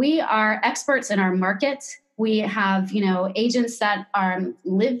 we are experts in our market. We have, agents that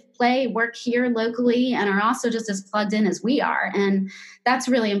live, play, work here locally, and are also just as plugged in as we are. And that's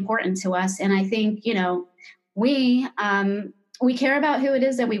really important to us. And I think, we care about who it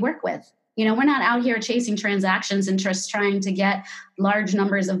is that we work with. We're not out here chasing transactions and just trying to get large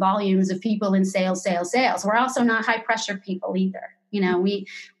numbers of volumes of people in sales. We're also not high pressure people either. We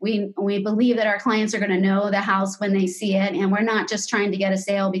believe that our clients are going to know the house when they see it, and we're not just trying to get a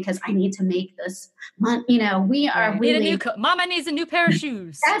sale because I need to make this money. We are really. Mama needs a new pair of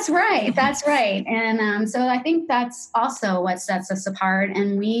shoes. That's right. And so I think that's also what sets us apart.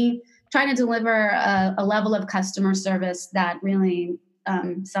 And we try to deliver a level of customer service that really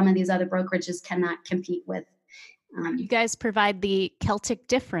some of these other brokerages cannot compete with. You guys provide the Celtic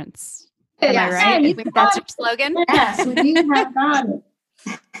difference. Am Yes. I right? I think that's your slogan. Yes. You have got it.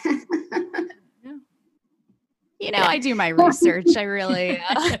 I do my research. I really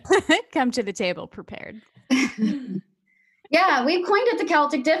come to the table prepared. Yeah, we've coined it the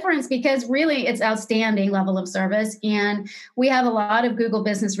Celtic difference because really it's outstanding level of service. And we have a lot of Google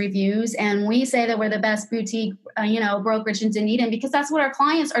business reviews, and we say that we're the best boutique, brokerage in Dunedin because that's what our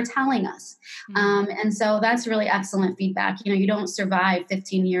clients are telling us. And so that's really excellent feedback. You don't survive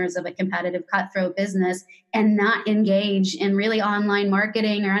 15 years of a competitive cutthroat business and not engage in really online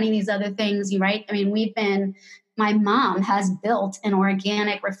marketing or any of these other things, right? I mean, my mom has built an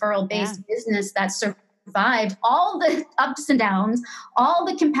organic referral based business that survived all the ups and downs, all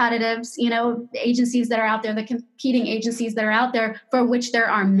the competitives, agencies that are out there, the competing agencies that are out there, for which there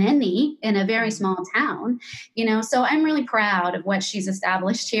are many in a very small town, so I'm really proud of what she's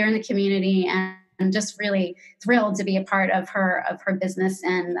established here in the community, and I'm just really thrilled to be a part of her business.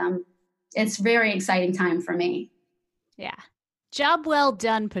 And it's a very exciting time for me. Yeah. Job well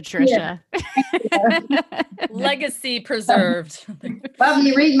done, Patricia. Yeah. Legacy preserved. Well, if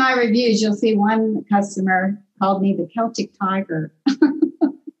you read my reviews, you'll see one customer called me the Celtic Tiger.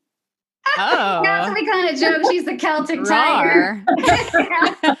 Oh. That's the kind of joke. She's the Celtic Tiger.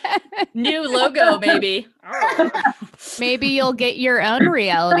 New logo, maybe. Maybe you'll get your own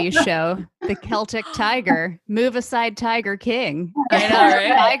reality show, the Celtic Tiger. Move aside, Tiger King. I know,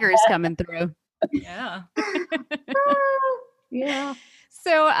 right? Tigers coming through. Yeah. Yeah.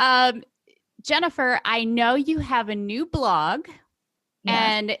 So, Jennifer, I know you have a new blog,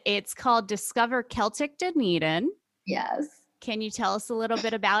 and it's called Discover Celtic Dunedin. Yes. Can you tell us a little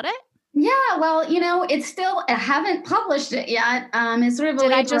bit about it? Yeah, well, I haven't published it yet. It's sort of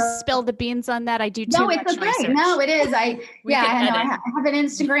Did I just spill the beans on that? I do too much it's okay. research. No, it is. I have an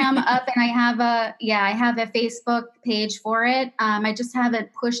Instagram up, and I have a Facebook page for it. I just haven't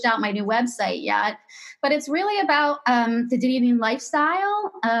pushed out my new website yet, but it's really about the Dunedin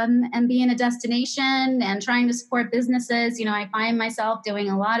lifestyle and being a destination and trying to support businesses. I find myself doing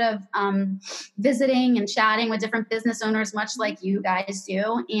a lot of visiting and chatting with different business owners, much like you guys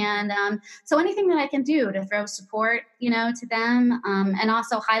do, and so anything that I can do to throw support, to them, and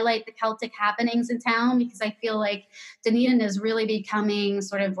also highlight the Celtic happenings in town, because I feel like Dunedin is really becoming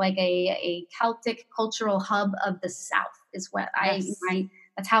sort of like a Celtic cultural hub of the South, is what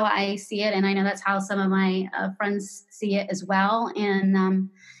that's how I see it. And I know that's how some of my friends see it as well. And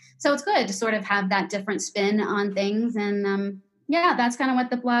so it's good to sort of have that different spin on things. And that's kind of what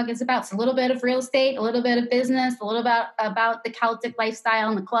the blog is about. It's a little bit of real estate, a little bit of business, a little about the Celtic lifestyle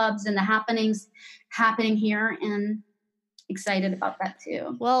and the clubs and the happenings happening here, and excited about that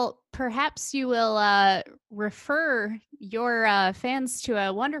too. Well, perhaps you will refer your fans to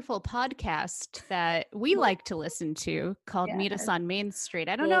a wonderful podcast that we like to listen to called Meet Us on Main Street.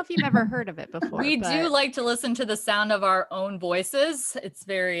 I don't know if you've ever heard of it before. We do like to listen to the sound of our own voices. It's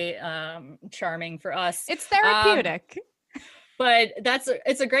very charming for us. It's therapeutic. But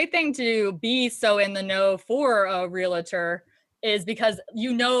it's a great thing to be so in the know for a realtor, is because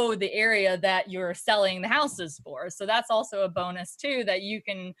the area that you're selling the houses for. So that's also a bonus too, that you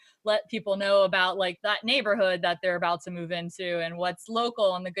can let people know about, like, that neighborhood that they're about to move into and what's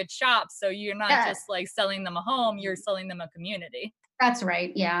local and the good shops. So you're not just like selling them a home, you're selling them a community. That's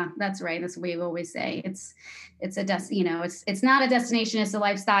right. Yeah, that's right. That's what we always say. It's it's not a destination, it's a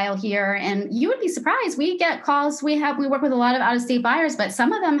lifestyle here. And you would be surprised. We get calls. We work with a lot of out-of-state buyers, but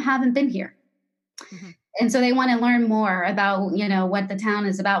some of them haven't been here. Mm-hmm. And so they want to learn more about, what the town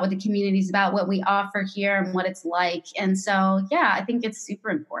is about, what the community is about, what we offer here and what it's like. And so, I think it's super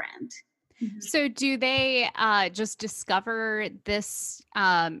important. So do they just discover this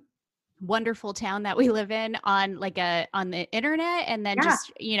wonderful town that we live in on the internet, and then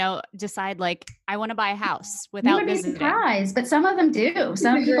just decide, like, I want to buy a house without visiting? Surprised, but some of them do.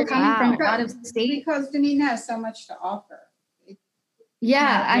 Some people come from out of state, because Dunedin has so much to offer.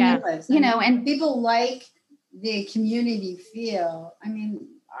 And people like the community feel. I mean,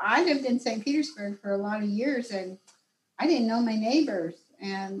 I lived in St. Petersburg for a lot of years, and I didn't know my neighbors.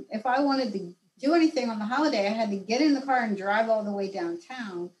 And if I wanted to do anything on the holiday, I had to get in the car and drive all the way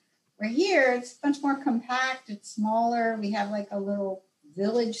downtown. Where here, it's much more compact. It's smaller. We have like a little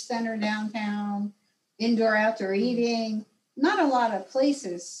village center downtown, indoor, outdoor eating. Not a lot of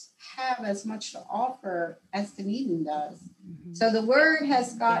places have as much to offer as Dunedin does. Mm-hmm. So the word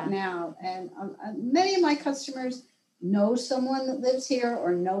has gotten out, and many of my customers know someone that lives here,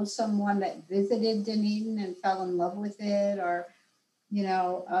 or know someone that visited Dunedin and fell in love with it, or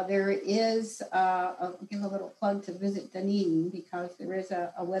there is, I'll give a little plug to Visit Dunedin, because there is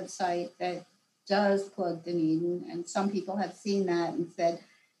a website that does plug Dunedin, and some people have seen that and said,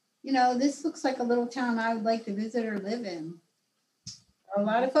 this looks like a little town I would like to visit or live in. A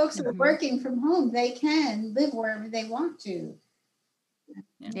lot of folks that are working from home, they can live wherever they want to.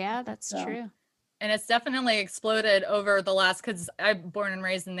 Yeah, that's true. And it's definitely exploded over the last, because I'm born and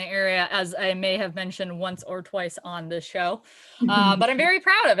raised in the area, as I may have mentioned once or twice on this show. But I'm very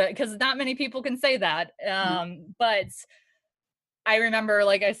proud of it because not many people can say that. But I remember,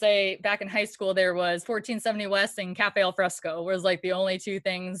 like I say, back in high school, there was 1470 West and Cafe Al Fresco was like the only two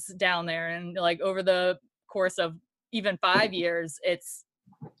things down there. And like over the course of even 5 years, it's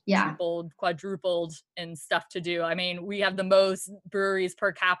tripled, quadrupled in stuff to do. I mean, we have the most breweries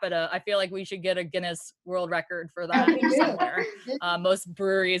per capita. I feel like we should get a Guinness World Record for that somewhere. Most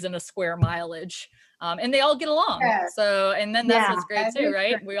breweries in a square mileage. And they all get along. So, and then that's what's great too,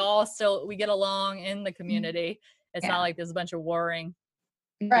 right? We get along in the community. It's not like there's a bunch of warring.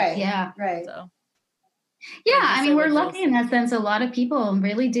 Right. Yeah. Right. So. Yeah, I mean, we're lucky in that sense. A lot of people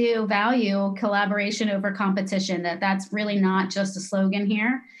really do value collaboration over competition. That's really not just a slogan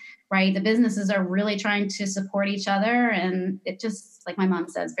here, right? The businesses are really trying to support each other, and it just, like my mom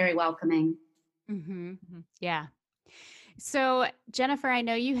says, very welcoming. Yeah. So, Jennifer, I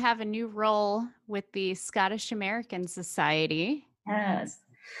know you have a new role with the Scottish American Society. Yes.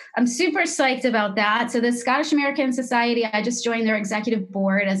 I'm super psyched about that. So the Scottish American Society, I just joined their executive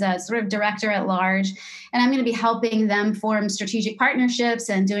board as a sort of director at large, and I'm going to be helping them form strategic partnerships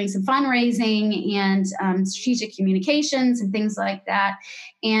and doing some fundraising and strategic communications and things like that.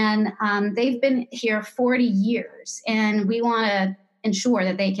 And they've been here 40 years, and we want to ensure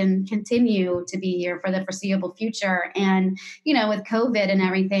that they can continue to be here for the foreseeable future. And, you know, with COVID and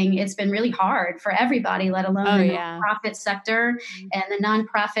everything, it's been really hard for everybody, let alone the nonprofit sector. And the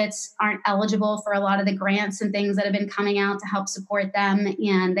nonprofits aren't eligible for a lot of the grants and things that have been coming out to help support them.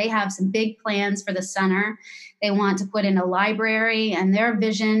 And they have some big plans for the center. They want to put in a library, and their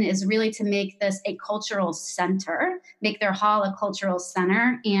vision is really to make this a cultural center, make their hall a cultural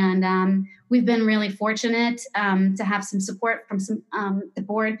center. And we've been really fortunate to have some support from some the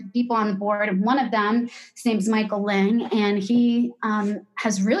board people on the board. And one of them, his name's Michael Lang, and he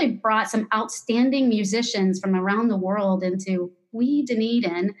has really brought some outstanding musicians from around the world into Wee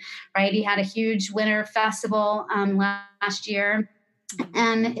Dunedin, right? He had a huge winter festival last year.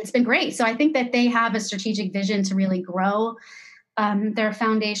 And it's been great. So I think that they have a strategic vision to really grow their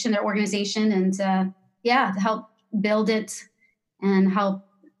foundation, their organization, and to help build it and help,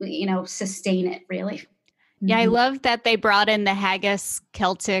 sustain it, really. Yeah, I love that they brought in the Haggis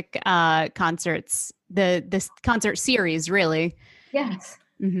Celtic concerts, this concert series, really. Yes.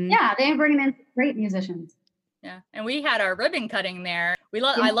 Yeah, they're bringing in great musicians. Yeah, and we had our ribbon cutting there.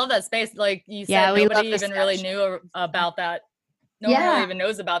 I love that space. Like you said, nobody even really knew about that. No one really even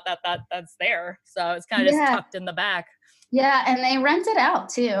knows about that's there. So it's kind of just tucked in the back. Yeah, and they rent it out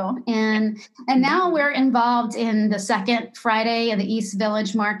too. And now we're involved in the second Friday of the East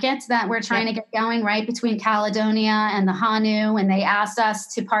Village Market that we're trying to get going, right, between Caledonia and the Hanu, and they asked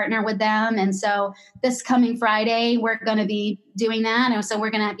us to partner with them. And so this coming Friday, we're going to be doing that. And so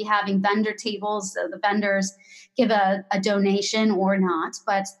we're going to be having vendor tables. So the vendors give a donation or not.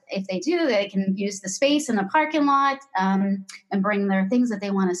 But if they do, they can use the space in the parking lot and bring their things that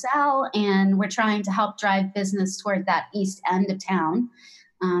they want to sell. And we're trying to help drive business toward that east end of town.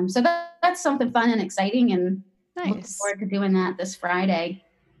 So that's something fun and exciting, and looking forward to doing that this Friday.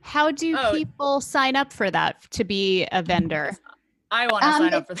 How do people sign up for that to be a vendor? I want to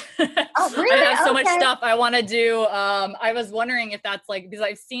sign up for that. Oh, really? I have so much stuff I want to do. I was wondering if that's like, because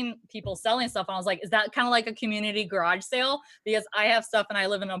I've seen people selling stuff, and I was like, is that kind of like a community garage sale? Because I have stuff and I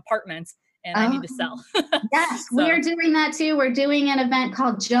live in an apartment and I need to sell. Yes, we're doing that too. We're doing an event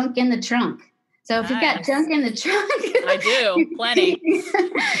called Junk in the Trunk. So if you've got junk in the trunk, I do, plenty.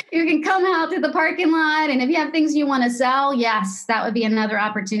 You can come out to the parking lot, and if you have things you want to sell, yes, that would be another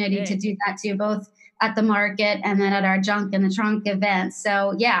opportunity to do that too, both at the market and then at our Junk in the Trunk event.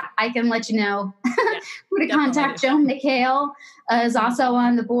 So yeah, I can let you know who to contact. Joan McHale is also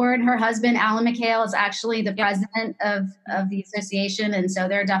on the board. Her husband, Alan McHale, is actually the president of the association. And so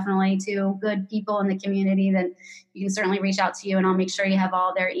they're definitely two good people in the community that you can certainly reach out to you, and I'll make sure you have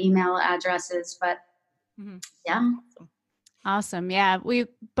all their email addresses. But yeah. Awesome. Yeah. We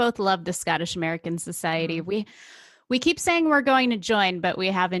both love the Scottish American Society. We keep saying we're going to join, but we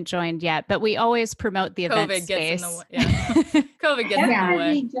haven't joined yet. But we always promote the event space. COVID gets in the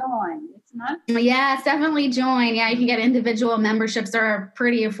way. Join. It's not. Yes, definitely join. Yeah, you can get individual memberships that are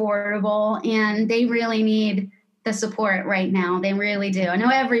pretty affordable, and they really need the support right now. They really do. I know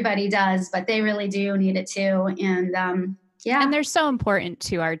everybody does, but they really do need it too. And and they're so important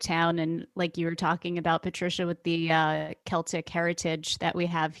to our town. And like you were talking about, Patricia, with the Celtic heritage that we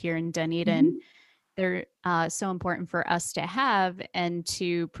have here in Dunedin. They're so important for us to have and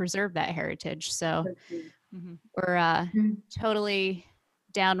to preserve that heritage. So we're totally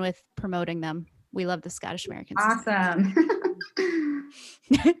down with promoting them. We love the Scottish American Awesome.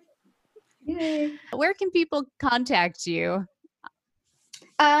 Yay. Where can people contact you?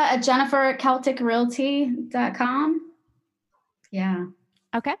 Jennifer at CelticRealty.com. Yeah.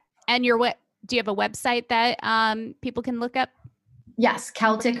 Okay. And do you have a website that people can look up? Yes,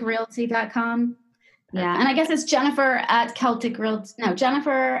 CelticRealty.com. Yeah. And I guess it's Jennifer at Celtic Realty. No,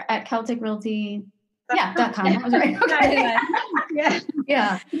 Jennifer at Celtic Realty. Yeah, .com. That was right. Okay.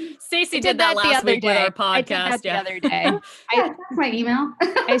 Yeah. Stacey did that last week with our podcast. I did that the other day. That's my email.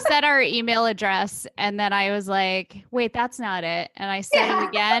 I said our email address and then I was like, wait, that's not it. And I said it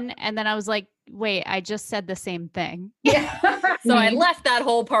again. And then I was like, wait, I just said the same thing. Yeah. So I left that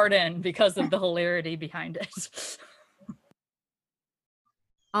whole part in because of the hilarity behind it.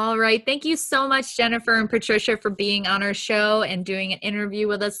 All right. Thank you so much, Jennifer and Patricia, for being on our show and doing an interview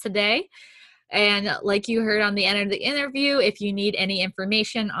with us today. And like you heard on the end of the interview, if you need any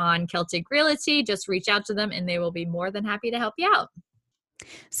information on Celtic Realty, just reach out to them and they will be more than happy to help you out.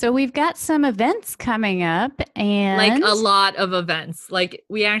 So we've got some events coming up, and like a lot of events. Like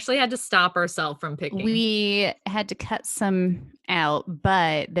we actually had to stop ourselves from picking. We had to cut some out,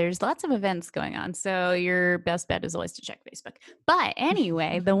 but there's lots of events going on. So your best bet is always to check Facebook. But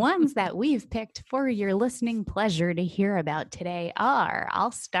anyway, the ones that we've picked for your listening pleasure to hear about today are,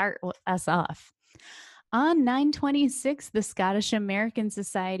 I'll start us off. On 9/26, the Scottish American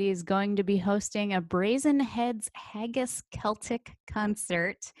Society is going to be hosting a Brazen Heads Haggis Celtic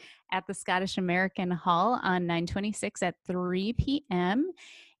concert at the Scottish American Hall on 9/26 at 3 p.m.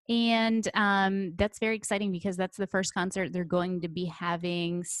 And that's very exciting because that's the first concert they're going to be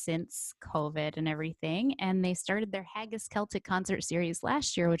having since COVID and everything. And they started their Haggis Celtic concert series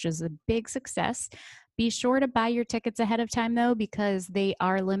last year, which was a big success. Be sure to buy your tickets ahead of time, though, because they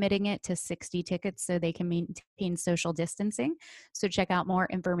are limiting it to 60 tickets so they can maintain social distancing. So check out more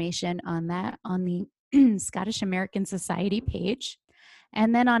information on that on the Scottish American Society page.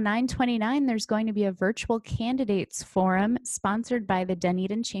 And then on 9/29, there's going to be a virtual candidates forum sponsored by the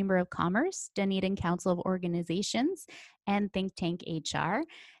Dunedin Chamber of Commerce, Dunedin Council of Organizations, and Think Tank HR.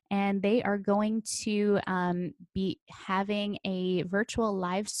 And they are going to be having a virtual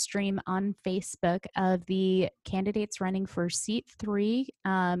live stream on Facebook of the candidates running for seat 3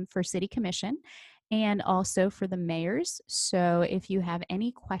 for City Commission and also for the mayors. So if you have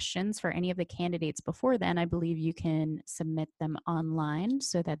any questions for any of the candidates before then, I believe you can submit them online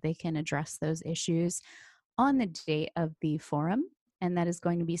so that they can address those issues on the date of the forum. And that is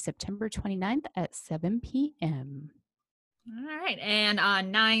going to be September 29th at 7 p.m. All right. And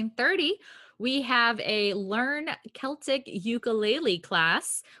on 9:30, we have a Learn Celtic Ukulele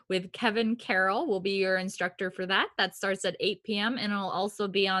class with Kevin Carroll will be your instructor for that. That starts at 8 p.m. and it'll also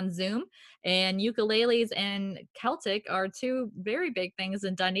be on Zoom. And ukuleles and Celtic are two very big things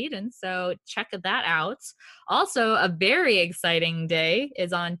in Dunedin, so check that out. Also, a very exciting day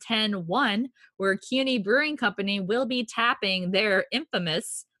is on 10/1, where CUNY Brewing Company will be tapping their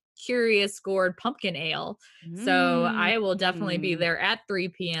infamous Curious Gourd Pumpkin Ale. So I will definitely be there at 3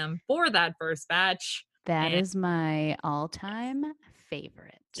 p.m. for that first batch. That is my all-time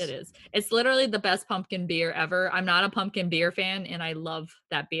favorite. It is. It's literally the best pumpkin beer ever. I'm not a pumpkin beer fan, and I love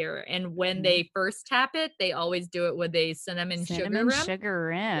that beer. And when they first tap it, they always do it with a cinnamon sugar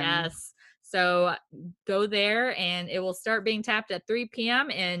rim. Yes. So go there, and it will start being tapped at 3 p.m.,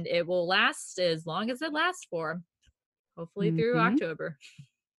 and it will last as long as it lasts for, hopefully through October.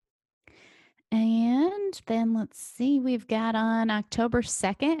 And then let's see, we've got on October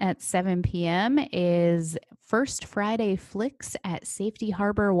 2nd at 7 p.m. is First Friday Flicks at Safety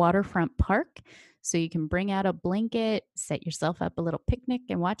Harbor Waterfront Park. So you can bring out a blanket, set yourself up a little picnic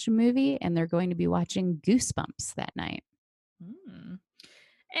and watch a movie. And they're going to be watching Goosebumps that night.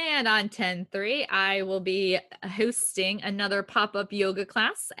 And on 10/3, I will be hosting another pop-up yoga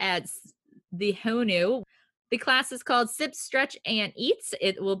class at the Honu. The class is called Sip, Stretch, and Eats.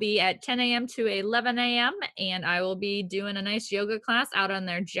 It will be at 10 a.m. to 11 a.m. And I will be doing a nice yoga class out on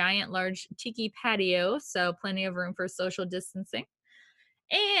their giant, large tiki patio. So plenty of room for social distancing.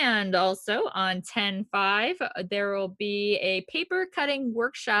 And also on 10/5, there will be a paper cutting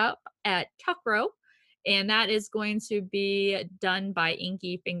workshop at Tuckrow. And that is going to be done by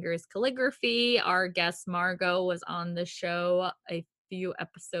Inky Fingers Calligraphy. Our guest Margot was on the show a few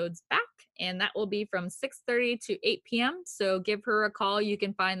episodes back, and that will be from 6:30 to 8 p.m. So give her a call. You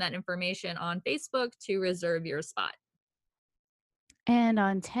can find that information on Facebook to reserve your spot. And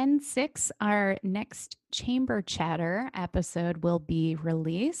on 10/6, our next Chamber Chatter episode will be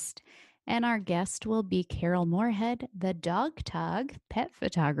released, and our guest will be Carol Moorhead, the Dog Tog pet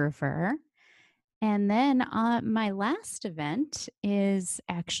photographer. And then my last event is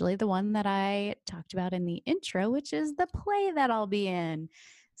actually the one that I talked about in the intro, which is the play that I'll be in.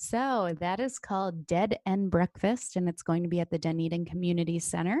 So that is called Dead End Breakfast, and it's going to be at the Dunedin Community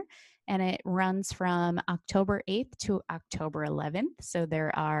Center. And it runs from October 8th to October 11th. So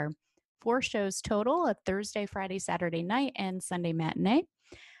there are 4 shows total: a Thursday, Friday, Saturday night, and Sunday matinee.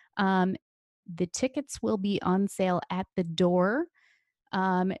 The tickets will be on sale at the door.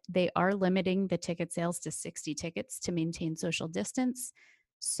 They are limiting the ticket sales to 60 tickets to maintain social distance.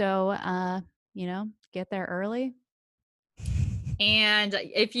 So, get there early. And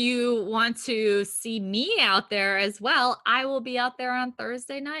if you want to see me out there as well, I will be out there on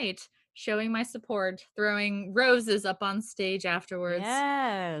Thursday night showing my support, throwing roses up on stage afterwards.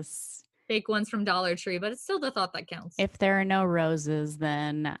 Yes. Fake ones from Dollar Tree, but it's still the thought that counts. If there are no roses,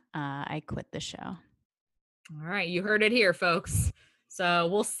 then I quit the show. All right. You heard it here, folks. So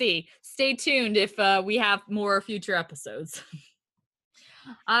we'll see. Stay tuned if we have more future episodes.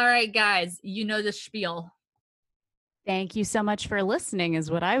 All right, guys, you know the spiel. Thank you so much for listening is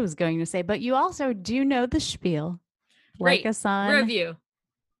what I was going to say, but you also do know the spiel. Like us on review,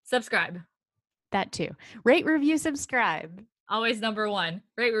 subscribe. That too. Rate, review, subscribe. Always number 1.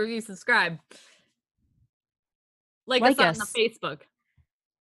 Rate, review, subscribe. Like us on Facebook.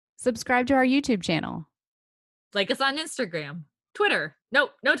 Subscribe to our YouTube channel. Like us on Instagram. Twitter. No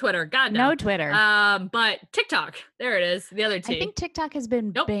Twitter. God, no. No Twitter. But TikTok. There it is. The other T. I think TikTok has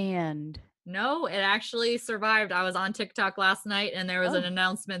been banned. No, it actually survived. I was on TikTok last night and there was an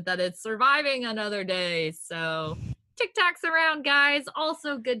announcement that it's surviving another day. So TikTok's around, guys.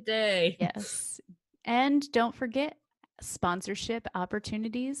 Also, good day. Yes. And don't forget, sponsorship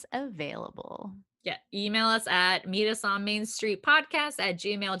opportunities available. Yeah. Email us at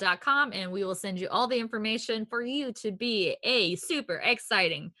meetusonmainstreetpodcast@gmail.com and we will send you all the information for you to be a super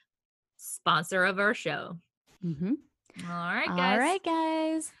exciting sponsor of our show. Mm-hmm. All right, guys. All right,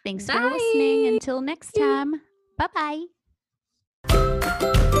 guys. Thanks Bye. for listening. Until next time. Bye-bye.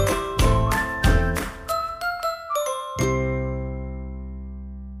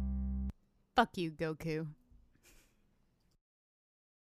 Fuck you, Goku.